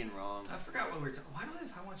 You're getting wrong. I forgot what we were talking. Why do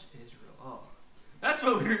I watch Israel? Oh, that's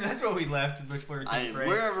what we left before we took a break.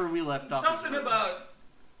 Wherever we left off. Something is where- about.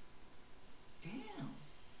 Damn,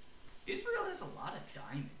 Israel has a lot of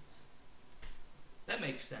diamonds. That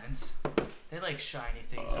makes sense. They like shiny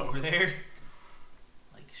things over there,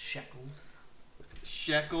 like shekels.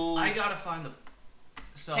 Shekels. I gotta find the.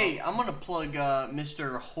 So Hey, I'm gonna plug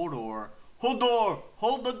Mr. Hodor. Hodor,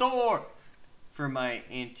 hold the door. For my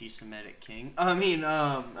anti-Semitic king. I mean,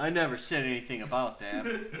 I never said anything about that.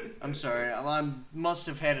 I'm sorry. I must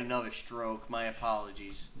have had another stroke. My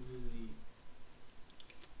apologies.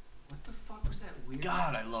 What the fuck was that weird.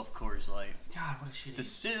 God, I love Coors Light. God, what a shitty. The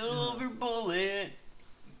silver bullet.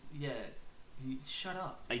 Yeah. Shut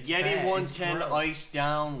up. A It's Yeti bad. 110 It's gross. iced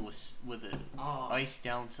down with a Oh, iced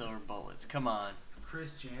down silver bullets. Come on.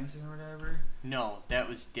 Chris Jansen or whatever. No, that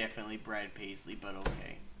was definitely Brad Paisley, but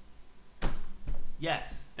okay.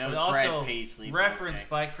 Yes. That but was also Brad Paisley. but referenced okay.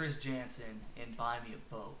 by Chris Jansen in Buy Me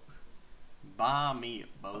a Boat. Buy me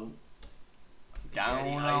a boat. Down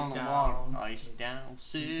Yeti, on ice the down. water, ice down,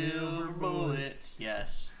 silver bullets.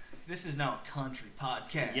 Yes. This is now a country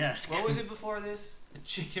podcast. Yes. What was it before this? A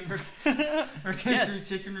chicken rotisserie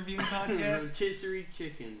chicken reviewing podcast. Rotisserie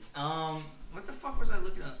chicken. What the fuck was I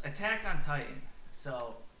looking at? Attack on Titan.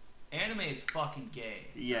 So, anime is fucking gay.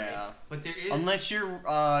 Yeah. Right? But there is. Unless you're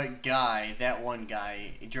guy, that one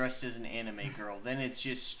guy dressed as an anime girl, then it's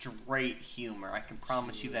just straight humor. I can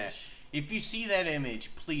promise you that. If you see that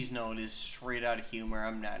image, please know it is straight out of humor.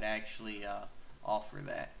 I'm not actually all for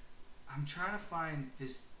that. I'm trying to find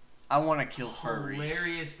this. I want to kill furries.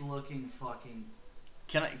 Hilarious looking fucking.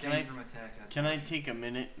 Can I from Attack on can I Titan. take a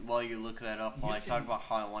minute while you look that up while You I talk can. about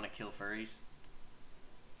how I want to kill furries?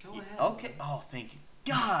 Go ahead. Okay. Oh, thank you.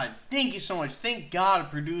 God, thank you so much. Thank God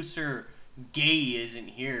producer Gay isn't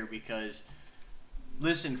here because,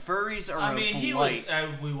 listen, furries are I mean, a he was.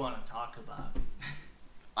 blight. We want to talk about.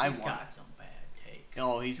 He's got some bad takes.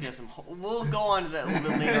 Oh, he's got some. We'll go on to that a little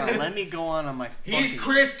bit later on. Let me go on my. He's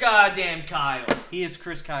Chris goddamn Kyle. He is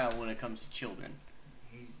Chris Kyle when it comes to children.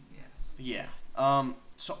 Yes. Yeah.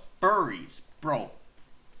 So furries, bro.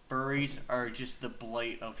 Furries are just the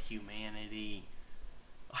blight of humanity.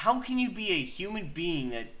 How can you be a human being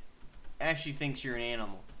that actually thinks you're an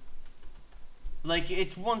animal? Like,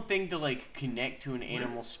 it's one thing to, like, connect to an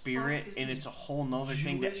animal spirit, and it's a whole nother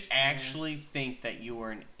thing to Jewish actually ass- think that you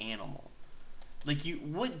are an animal. Like,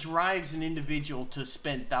 what drives an individual to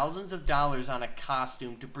spend thousands of dollars on a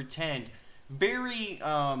costume to pretend very,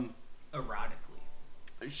 Erotically.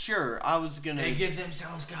 sure, I was gonna... They give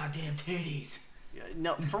themselves goddamn titties.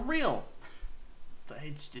 No, for real.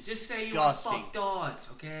 It's disgusting. Just say you want to fuck dogs,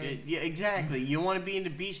 okay? Yeah, exactly. You want to be into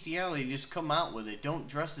bestiality, just come out with it. Don't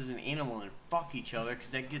dress as an animal and fuck each other,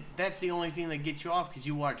 because that's the only thing that gets you off, because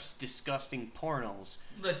you watch disgusting pornos.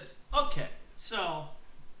 Listen, okay, so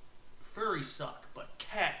furries suck, but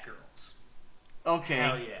cat girls. Okay.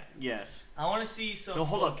 Hell yeah. Yes. I want to see some. No,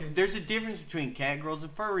 hold up. fucking- There's a difference between cat girls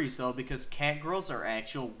and furries, though, because cat girls are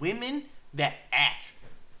actual women that act.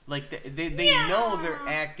 Like, they know they're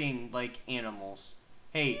acting like animals.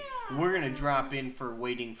 Hey, we're going to drop in for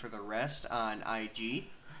Waiting for the Rest on IG.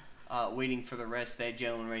 Waiting for the Rest, that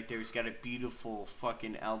gentleman right there has got a beautiful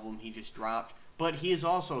fucking album he just dropped. But he is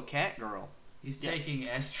also a cat girl. He's taking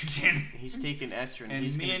estrogen. He's taking estrogen. And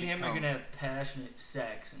He's me gonna and him are become- going to have passionate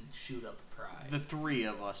sex and shoot up pride. The three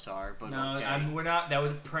of us are, but no, okay. we're not. That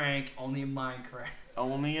was a prank. Only in Minecraft.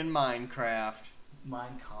 Only in Minecraft.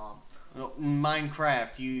 Minecraft. No,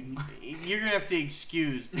 Minecraft, you're gonna have to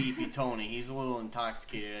excuse Beefy Tony. He's a little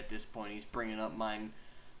intoxicated at this point. He's bringing up Mein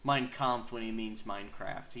Kampf when he means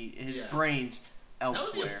Minecraft. His brain's elsewhere.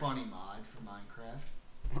 That would be a funny mod for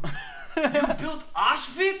Minecraft. You built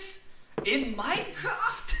Auschwitz in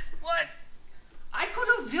Minecraft? What? I could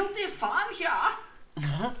have built a farm here.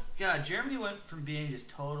 God, Germany went from being just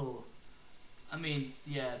total. I mean,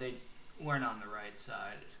 yeah, they weren't on the right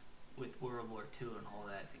side with World War II and all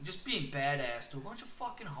that thing. Just being badass to a bunch of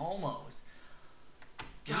fucking homos.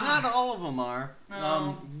 God. Not all of them are.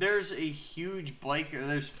 No. There's a huge biker.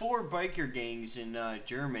 There's 4 biker gangs in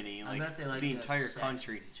Germany, I bet they like the to have entire sex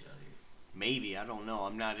country. with each other. Maybe, I don't know.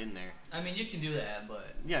 I'm not in there. I mean, you can do that,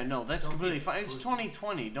 but Yeah, no, that's Don't be completely a fine. It's pussy.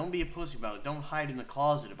 2020. Don't be a pussy about it. Don't hide in the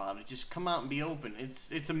closet about it. Just come out and be open.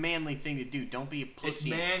 It's a manly thing to do. Don't be a it's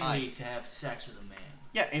pussy. and manly hide. to have sex with a man.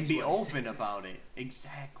 Yeah, and That's be what he's open about it.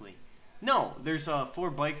 Exactly. No, there's 4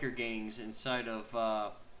 biker gangs inside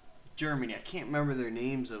of Germany. I can't remember their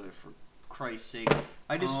names of it, for Christ's sake.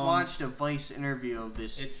 I just watched a Vice interview of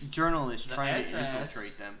this It's journalist The trying SS, to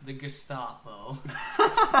infiltrate them. The Gestapo.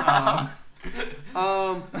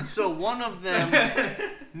 So one of them...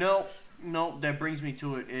 No, that brings me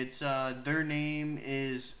to it. It's their name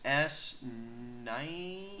is S19?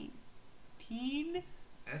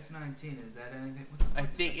 S19, is that anything? What the fuck I is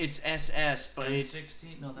think that? it's SS, but it's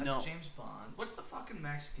M16? No, that's no. James Bond. What's the fucking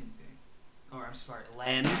Mexican thing? Or I'm sorry,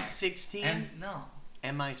 M16? No.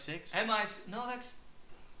 MI6? No,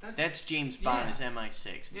 That's James Bond Yeah. is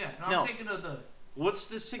MI6. Yeah, No. I'm thinking of the... What's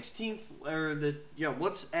the 16th, or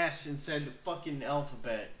what's S inside the fucking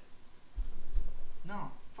alphabet?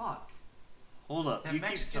 No, fuck. Hold up, That you keep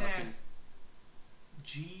Mexican talking. ass...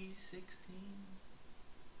 G16?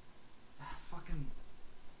 Ah, fucking...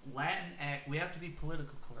 We have to be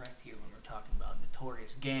political correct here when we're talking about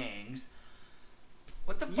notorious gangs.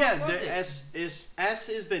 What the fuck was it? S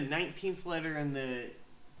is the 19th letter in the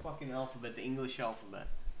fucking alphabet, the English alphabet.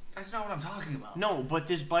 That's not what I'm talking about. No, but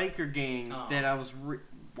this biker gang that I was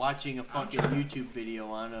watching a fucking YouTube video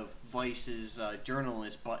on of Vice's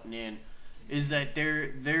journalist butting in, is that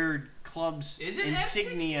their club's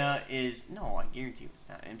insignia is... No, I guarantee you it's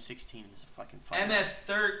not. M16 is a fucking fire.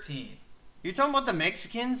 MS-13. You're talking about the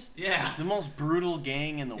Mexicans? Yeah. The most brutal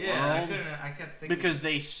gang in the world? I kept thinking... Because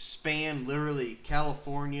they span literally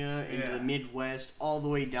California into the Midwest, all the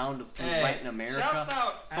way down to Latin America. Shouts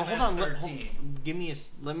out but MS-13.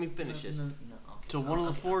 Let me finish this. Okay, So one of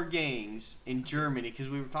the 4 gangs in Germany, because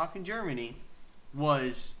we were talking Germany,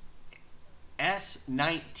 was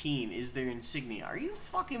S19 is their insignia. Are you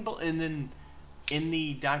fucking... And then in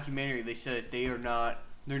the documentary, they said they're not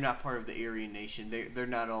part of the Aryan nation. They're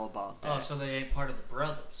not all about that. Oh, so they ain't part of the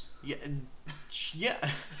brothers. Yeah.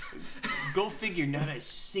 Go figure. Not a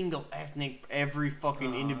single ethnic. Every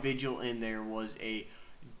fucking individual in there was a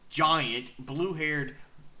giant blue-haired.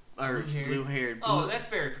 Oh, that's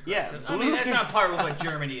very progressive. Yeah, I mean, that's not part of what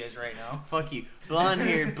Germany is right now. Fuck you.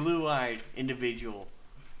 Blonde-haired, blue-eyed individual.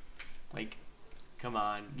 Like, come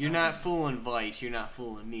on. You're not fooling Vice. You're not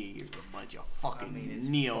fooling me. You're a bunch of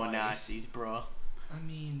fucking neo-Nazis, bro. I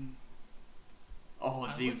mean... Oh,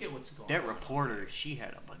 look at what's going that on. reporter, she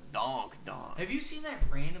had a badonk. Have you seen that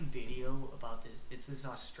random video about this? It's this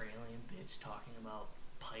Australian bitch talking about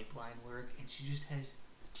pipeline work, and she just has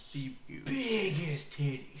the biggest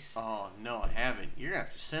titties. Oh, no, I haven't. You're going to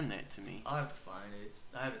have to send that to me. I'll have to find it.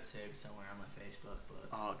 I have it saved somewhere on my Facebook, but...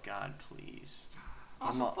 Oh, God, please.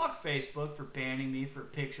 Also, fuck Facebook for banning me for a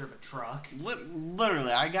picture of a truck.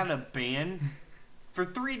 Literally, I got a ban for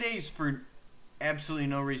 3 days for... absolutely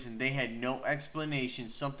no reason. They had no explanation.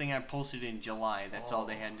 Something I posted in July. That's all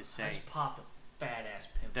they had to say. I just popped a fat ass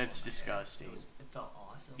pimple. That's disgusting. It felt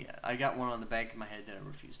awesome. Yeah, I got one on the back of my head that I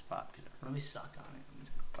refused to pop. Let me suck on it.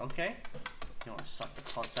 Okay. You want to suck the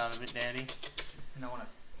pus out of it, Daddy? And I want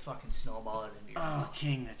to fucking snowball it into your mouth. Oh,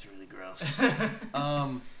 King, that's really gross.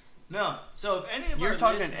 No. So if any of you're our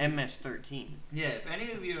talking listeners, MS-13. Yeah, if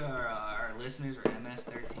any of you are listeners or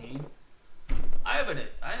MS-13, I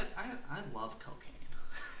love cocaine.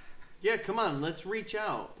 Yeah, come on, let's reach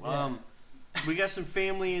out. Yeah. We got some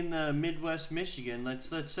family in the Midwest Michigan. Let's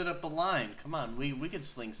set up a line. Come on, we could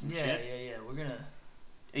sling some shit. Yeah. We're gonna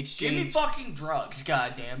exchange. Give me fucking drugs,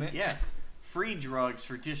 goddammit. Yeah, free drugs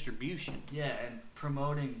for distribution. Yeah, and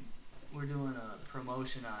promoting. We're doing a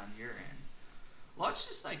promotion on your end. Watch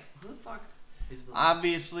this, like, who the fuck is the...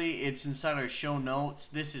 Obviously, it's inside our show notes.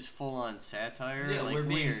 This is full-on satire. Yeah, like, we're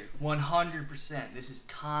being 100%. This is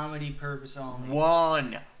comedy purpose only.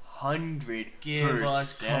 100%. Give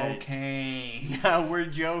us cocaine. Yeah, we're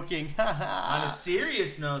joking. On a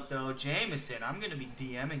serious note, though, Jameson, I'm going to be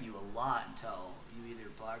DMing you a lot until you either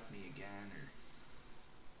block me again or...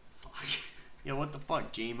 Fuck. Yeah, what the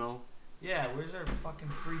fuck, J-Mo? Yeah, where's our fucking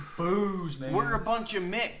free booze, man? We're a bunch of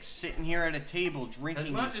micks sitting here at a table drinking.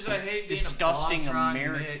 As much as I hate being disgusting a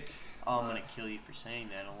American. Mick, Oh, I'm gonna kill you for saying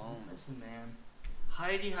that alone. Listen, man.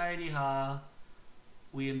 Heidi ha.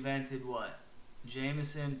 We invented what?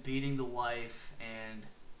 Jameson beating the wife and...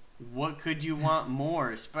 What could you want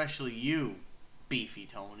more, especially you, Beefy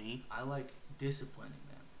Tony? I like disciplining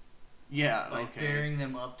them. Yeah, like okay. burying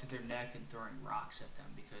them up to their neck and throwing rocks at them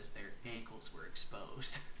because their ankles were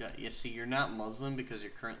exposed. Yeah, you see, you're not Muslim because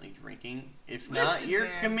you're currently drinking. If Listen, not, you're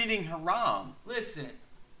man. committing haram. Listen,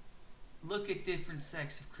 look at different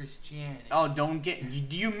sects of Christianity. Oh, don't get...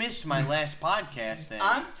 You missed my last podcast then.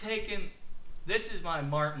 I'm taking... This is my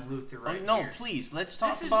Martin Luther right no, here. please, let's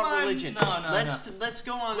talk This is about my- religion. no. Let's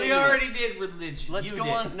go on. We already did religion. Let's You go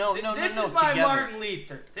did. on. No, This is my together. Martin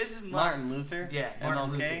Luther. This is Martin Luther? Yeah,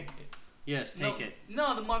 Martin MLK? Luther. Yes, take it.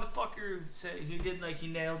 No, the motherfucker said he did he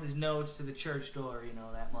nailed his notes to the church door. You know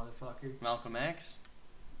that motherfucker. Malcolm X?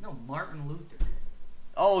 No, Martin Luther.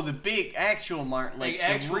 Oh, the big actual Martin, like the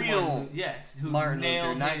actual real Martin, yes, who Martin nailed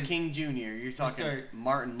Luther, not his, King Jr. You're talking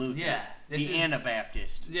Martin Luther. Yeah, the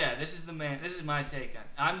Anabaptist. Yeah, this is the man. This is my take on.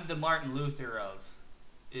 I'm the Martin Luther of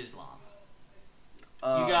Islam.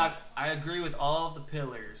 I agree with all of the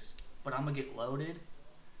pillars, but I'm gonna get loaded.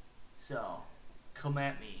 So, come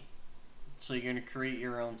at me. So you're gonna create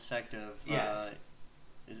your own sect of? Yes.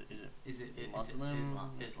 Is it Muslim?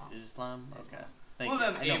 Islam. Okay. One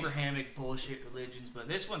of them Abrahamic bullshit religions, but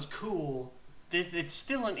this one's cool. It's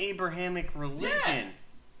still an Abrahamic religion. Yeah,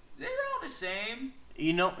 they're all the same.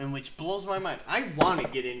 You know, and which blows my mind. I want to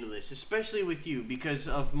get into this, especially with you, because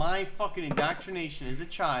of my fucking indoctrination as a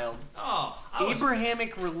child. Oh,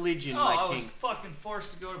 Abrahamic religion, my king. I was fucking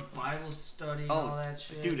forced to go to Bible study and all that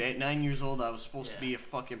shit. Dude, at 9 years old, I was supposed to be a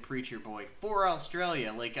fucking preacher boy for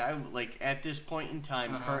Australia. Like at this point in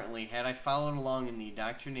time, currently, had I followed along in the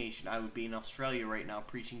indoctrination, I would be in Australia right now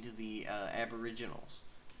preaching to the Aboriginals.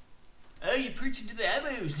 Oh, you're preaching to the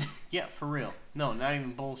Abus? Yeah, for real. No, not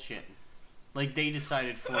even bullshitting. Like, they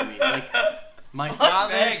decided for me. Like, my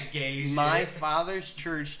father's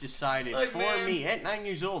church decided me at 9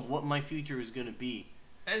 years old what my future was going to be.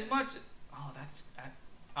 As much... Oh, that's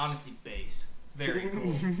honestly based. Very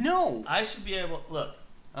cool. No. I should be able... Look.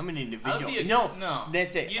 I'm an individual. No.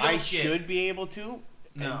 That's it. I should be able to.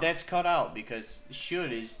 No. And that's cut out because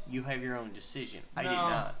should is you have your own decision. I did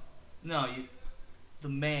not. No, the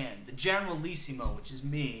man, the Generalissimo, which is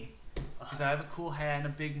me... Because I have a cool hat and a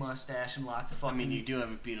big mustache and lots of fucking... I mean, you do have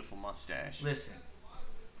a beautiful mustache. Listen,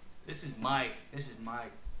 this is my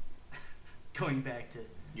going back to...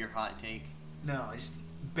 Your hot take? No, just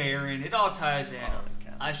barren. It all ties in.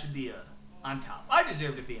 Okay. I should be on top. I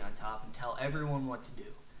deserve to be on top and tell everyone what to do.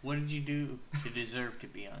 What did you do to deserve to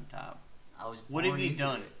be on top? I was born What have you into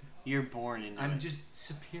done? it. You're born into it. I'm just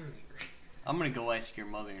superior. I'm going to go ask your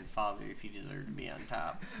mother and father if you deserve to be on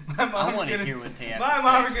top. I want to hear what they have to say.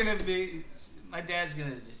 My mom's going to be... My dad's going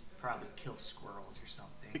to just probably kill squirrels or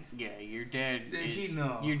something. Yeah, your dad is...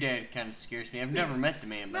 No. Your dad kind of scares me. I've never met the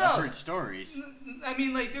man, but I've heard stories. I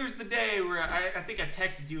mean, like, there was the day where I think I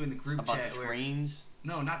texted you in the group about chat. The trains?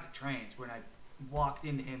 No, not the trains. When I walked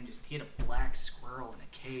into him, he had a black squirrel in a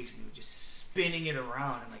cage, and he was just spinning it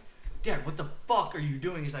around. I'm like, Dad, what the fuck are you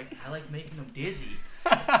doing? He's like, I like making him dizzy.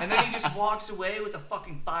 And then he just walks away with a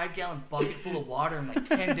fucking 5-gallon bucket full of water and like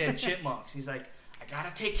 10 dead chipmunks. He's like, I gotta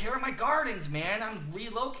take care of my gardens, man. I'm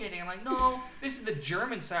relocating. I'm like, no, this is the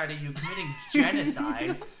German side of you committing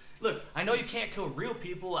genocide. Look, I know you can't kill real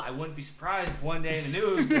people. I wouldn't be surprised if one day in the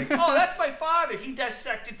news, like, oh, that's my father. He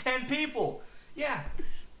dissected 10 people. Yeah.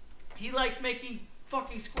 He liked making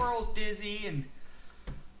fucking squirrels dizzy. And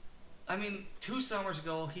I mean, 2 summers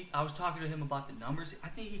ago, I was talking to him about the numbers. I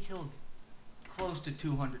think he killed close to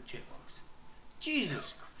 200 chipmunks.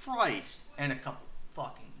 Jesus Christ. And a couple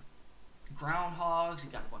fucking groundhogs. He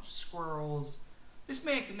got a bunch of squirrels. This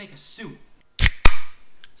man can make a soup.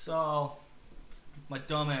 So, my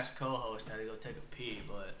dumbass co-host had to go take a pee,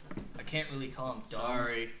 but I can't really call him dumb.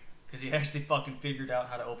 Sorry. Because he actually fucking figured out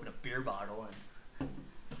how to open a beer bottle and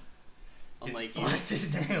unlike bust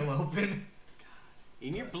his nail open.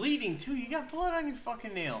 And you're bleeding too. You got blood on your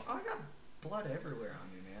fucking nail. I got blood everywhere on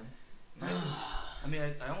me, man. I mean,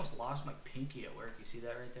 I almost lost my pinky at work. You see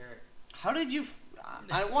that right there? How did you...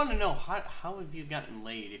 I want to know, how have you gotten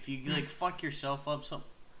laid? If you, like, fuck yourself up,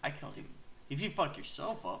 I can't even... If you fuck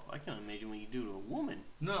yourself up, I can't imagine what you do to a woman.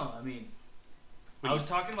 No, I mean... I was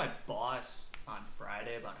talking to my boss on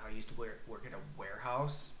Friday about how I used to work at a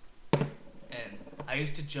warehouse. And I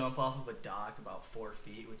used to jump off of a dock about 4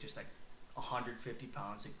 feet with just, like, 150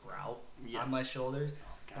 pounds of grout on my shoulders.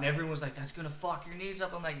 And everyone was like, that's going to fuck your knees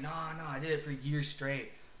up. I'm like, no, I did it for years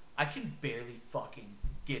straight. I can barely fucking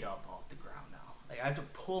get up off the ground now. Like, I have to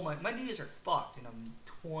pull my knees are fucked, and I'm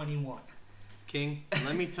 21. King,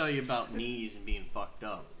 let me tell you about knees and being fucked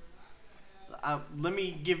up. Let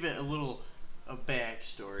me give it a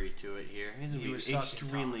backstory to it here. It's going to be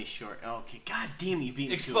extremely short. Okay, god damn, you beat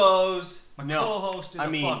me exposed. To it. My co-host is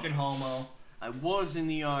a fucking homo. I was in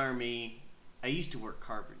the Army. I used to work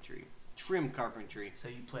carpentry. Trim carpentry. So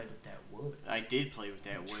you played with that wood. I did play with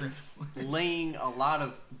that wood. Laying a lot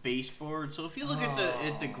of baseboards. So if you look at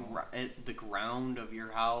the ground of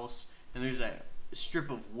your house and there's that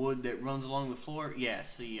strip of wood that runs along the floor, yeah,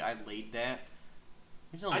 see, I laid that.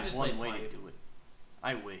 There's only one way to do it.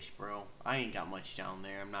 I wish, bro. I ain't got much down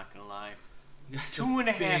there, I'm not gonna lie.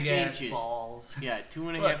 2.5 inches. Balls. Yeah,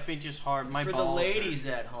 2.5 inches hard. My for balls. For the ladies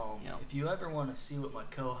at home, if you ever want to see what my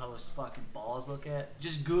co-host fucking balls look at,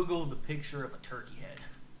 just Google the picture of a turkey head.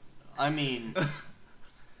 I mean,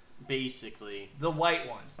 basically. The white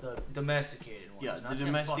ones, the domesticated ones. Yeah, the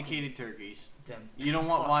domesticated turkeys. Them you don't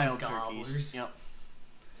want wild gobblers. Turkeys. Yep.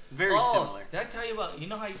 Very similar. Did I tell you about? You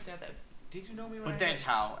know how I used to have that? Did you know me? But that's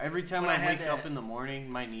how. Every time I wake up in the morning,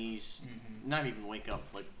 my knees. Not even wake up,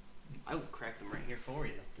 like. I will crack them right here for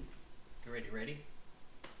you. You ready?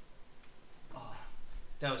 Oh,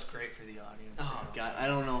 that was great for the audience. Oh God, I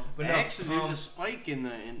don't know. But actually, there's a spike in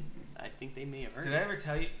the. I think they may have heard. Did I ever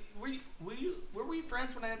tell you? Were we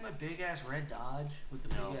friends when I had my big ass red Dodge with the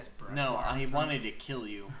big ass brush? No, I wanted to kill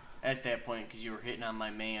you. at that point because you were hitting on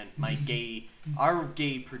my man, our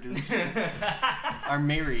gay producer, our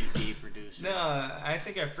married gay producer. No, I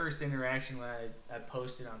think our first interaction when I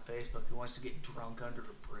posted on Facebook, who wants to get drunk under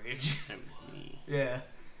a bridge? That was me. Yeah.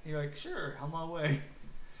 You're like, sure, I'm on my way.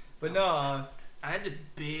 But no, I had this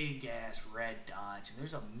big ass red Dodge, and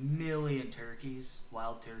there's a million turkeys,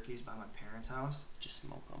 wild turkeys, by my parents' house. Just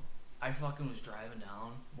smoke them. I fucking was driving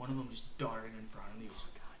down. One of them just darted in front of me. Oh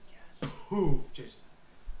God, yes. Poof! Just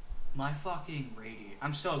my fucking radiator.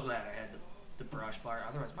 I'm so glad I had the brush bar.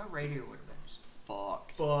 Otherwise, my radiator would have been just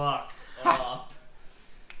fucked up.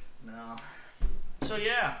 No. So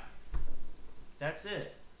yeah, that's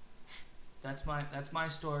it. That's my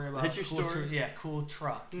story about. That's your story? Cool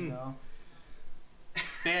truck. You know.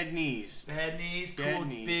 Bad knees. Cool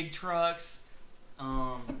big trucks.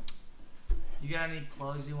 You got any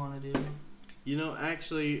plugs you want to do? You know,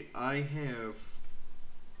 actually, I have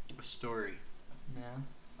a story.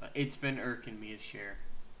 Yeah. It's been irking me to share.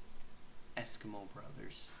 Eskimo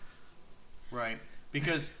Brothers. Right.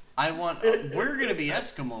 Because we're going to be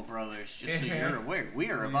Eskimo Brothers, just so you're aware.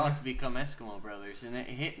 We are about to become Eskimo Brothers, and it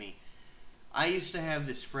hit me. I used to have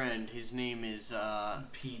this friend. His name is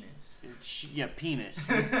Penis. Penis.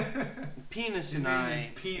 Penis and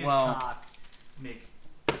Cock. Mick.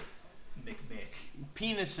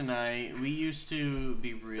 Penis and I, we used to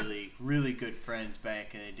be really, really good friends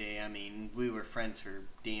back in the day. I mean, we were friends for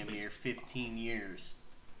damn near 15 years.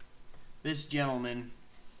 This gentleman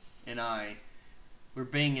and I were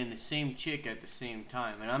banging the same chick at the same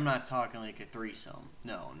time, and I'm not talking like a threesome.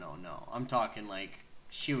 No. I'm talking like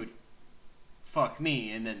she would fuck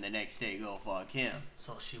me, and then the next day go fuck him.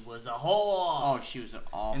 So she was a whore. Oh, she was an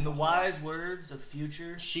awful. In the wise words of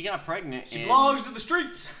Future, she got pregnant. She belongs to the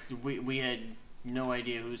streets. We had no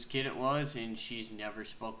idea whose kid it was, and she's never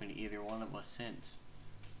spoken to either one of us since.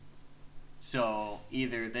 So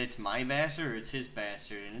either that's my bastard or it's his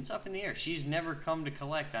bastard, and it's up in the air. She's never come to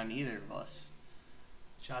collect on either of us.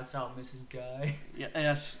 Shouts out Mrs. Guy.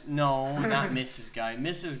 Yes, no, not Mrs. Guy.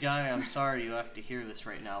 Mrs. Guy, I'm sorry you have to hear this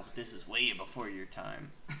right now, but this is way before your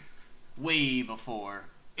time. Way before.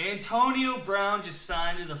 Antonio Brown just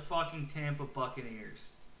signed to the fucking Tampa Buccaneers.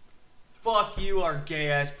 Fuck you, our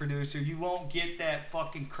gay-ass producer. You won't get that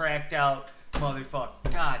fucking cracked out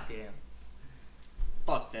motherfucker. God damn.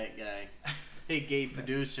 Fuck that guy. Hey, gay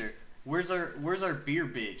producer. Where's our beer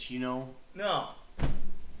bitch, you know? No.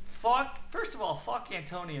 First of all, fuck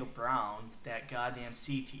Antonio Brown, that goddamn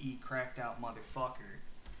CTE cracked out motherfucker.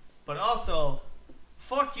 But also,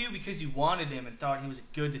 fuck you because you wanted him and thought he was a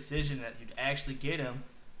good decision that you'd actually get him.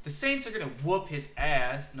 The Saints are gonna whoop his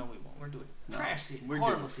ass. No, we won't. We're doing trash season. We're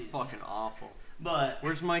horrible doing season. Fucking awful. But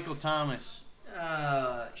where's Michael Thomas?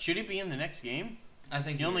 Should he be in the next game? I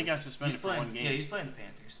think he only got suspended for one game. Yeah, he's playing the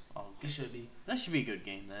Panthers. Oh, okay. He should be. That should be a good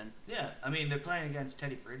game then. Yeah, I mean they're playing against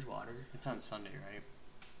Teddy Bridgewater. It's on Sunday, right?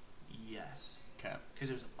 Yes. Okay. Because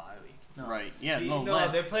it was a bye week. No. Right. Yeah.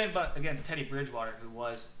 They're playing against Teddy Bridgewater, who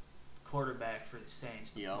was quarterback for the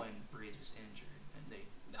Saints when Breeze was injured. And they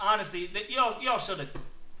honestly, y'all should have.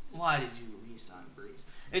 Why did you re-sign Breeze?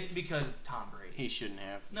 Because Tom Brady. He shouldn't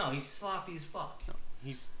have. No, he's sloppy as fuck. No.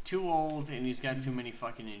 He's too old and he's got too many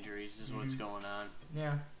fucking injuries. Is what's going on.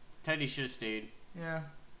 Yeah. Teddy should have stayed. Yeah.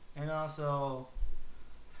 And also,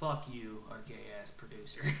 fuck you, our gay ass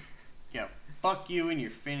producer. Yeah. Fuck you and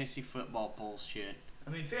your fantasy football bullshit. I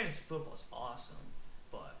mean, fantasy football's awesome,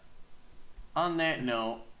 but on that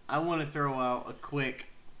note, I want to throw out a quick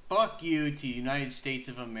fuck you to the United States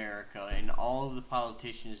of America and all of the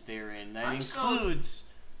politicians therein. That includes.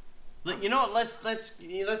 You know what?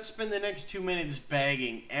 Let's spend the next 2 minutes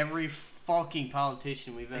bagging every fucking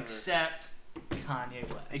politician we've ever. Except Kanye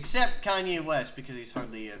West. Except Kanye West, because he's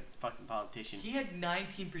hardly a fucking politician. He had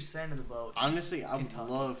 19% of the vote. Honestly,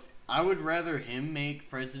 I would rather him make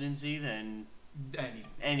presidency than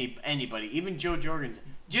anybody, even Joe Jorgensen.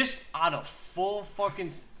 Just out of full fucking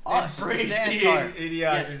satire.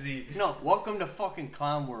 Idiocracy. Yes. No, welcome to fucking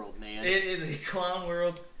clown world, man. It is a clown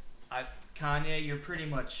world. Kanye, you're pretty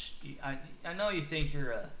much. I know you think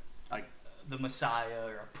you're the Messiah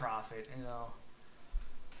or a prophet. You know.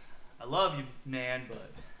 I love you, man, but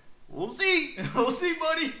we'll see. We'll see,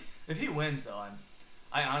 buddy. If he wins, though,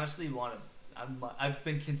 I honestly want to. I've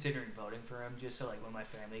been considering voting for him just so like when my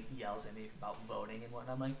family yells at me about voting and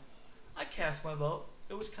whatnot, I'm like, I cast my vote.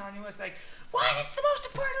 It was Kanye West. Like, what? It's the most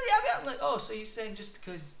important. I'm like, oh, so you're saying just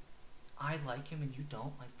because I like him and you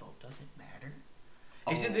don't, my vote doesn't matter?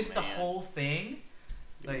 Isn't this the whole thing?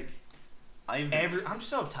 Like, I'm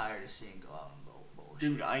so tired of seeing go out and vote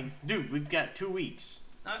bullshit. Dude, we've got 2 weeks.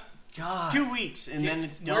 God. 2 weeks, and then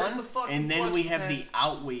it's done. The and then we have test? the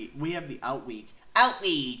outreach. We have the outreach.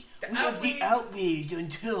 outrage. We have the outrage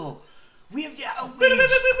until we have the outrage.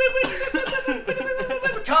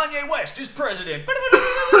 Kanye West is president.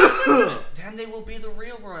 Then they will be the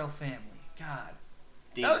real royal family.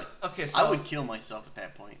 God. Okay, so I would kill myself at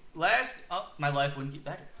that point. My life wouldn't get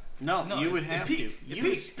better. No, you would have to.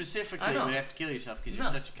 You specifically would have to kill yourself because you're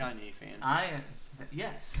such a Kanye fan.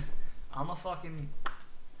 Yes. I'm a fucking...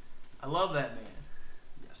 I love that man.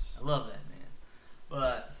 Yes. I love that man.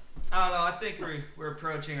 But, I don't know, I think we're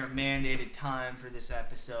approaching our mandated time for this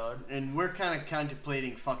episode. And we're kind of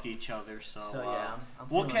contemplating fuck each other, so yeah.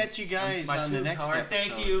 We'll catch you guys on the next episode.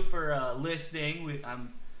 Thank you for listening.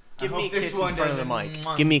 Give me a kiss in front of the mic.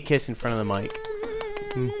 Give me a kiss in front of the mic.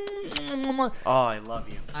 Oh, I love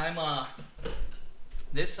you.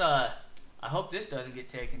 I hope this doesn't get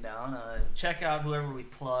taken down. Check out whoever we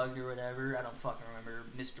plugged or whatever. I don't fucking remember.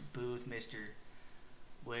 Mr. Booth, Mr.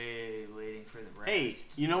 Waiting for the rest. Hey,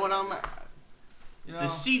 you know what The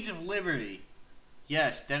Seeds of Liberty.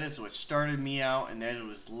 Yes, that is what started me out, and that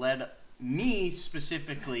was led me,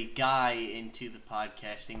 specifically, Guy, into the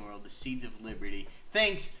podcasting world. The Seeds of Liberty.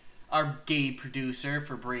 Thanks, our gay producer,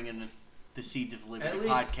 for bringing the Seeds of Liberty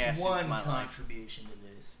podcast into my life. One contribution to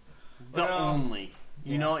this. Only.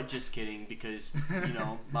 You know what? Just kidding, because,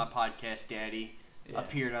 my podcast daddy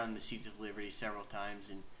appeared on the Seeds of Liberty several times,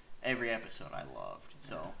 and every episode I loved.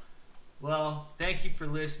 So, well, thank you for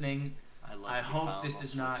listening. I hope this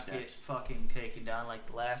does not get fucking taken down like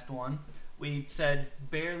the last one. We said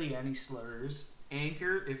barely any slurs.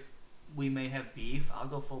 Anchor, if we may have beef, I'll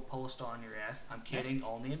go full post on your ass. I'm kidding,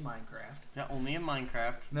 only in Minecraft. Yeah, only in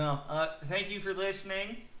Minecraft. No, thank you for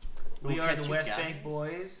listening. We are the West Bank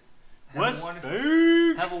Boys. West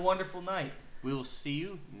Bank! Have a wonderful night. We will see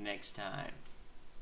you next time.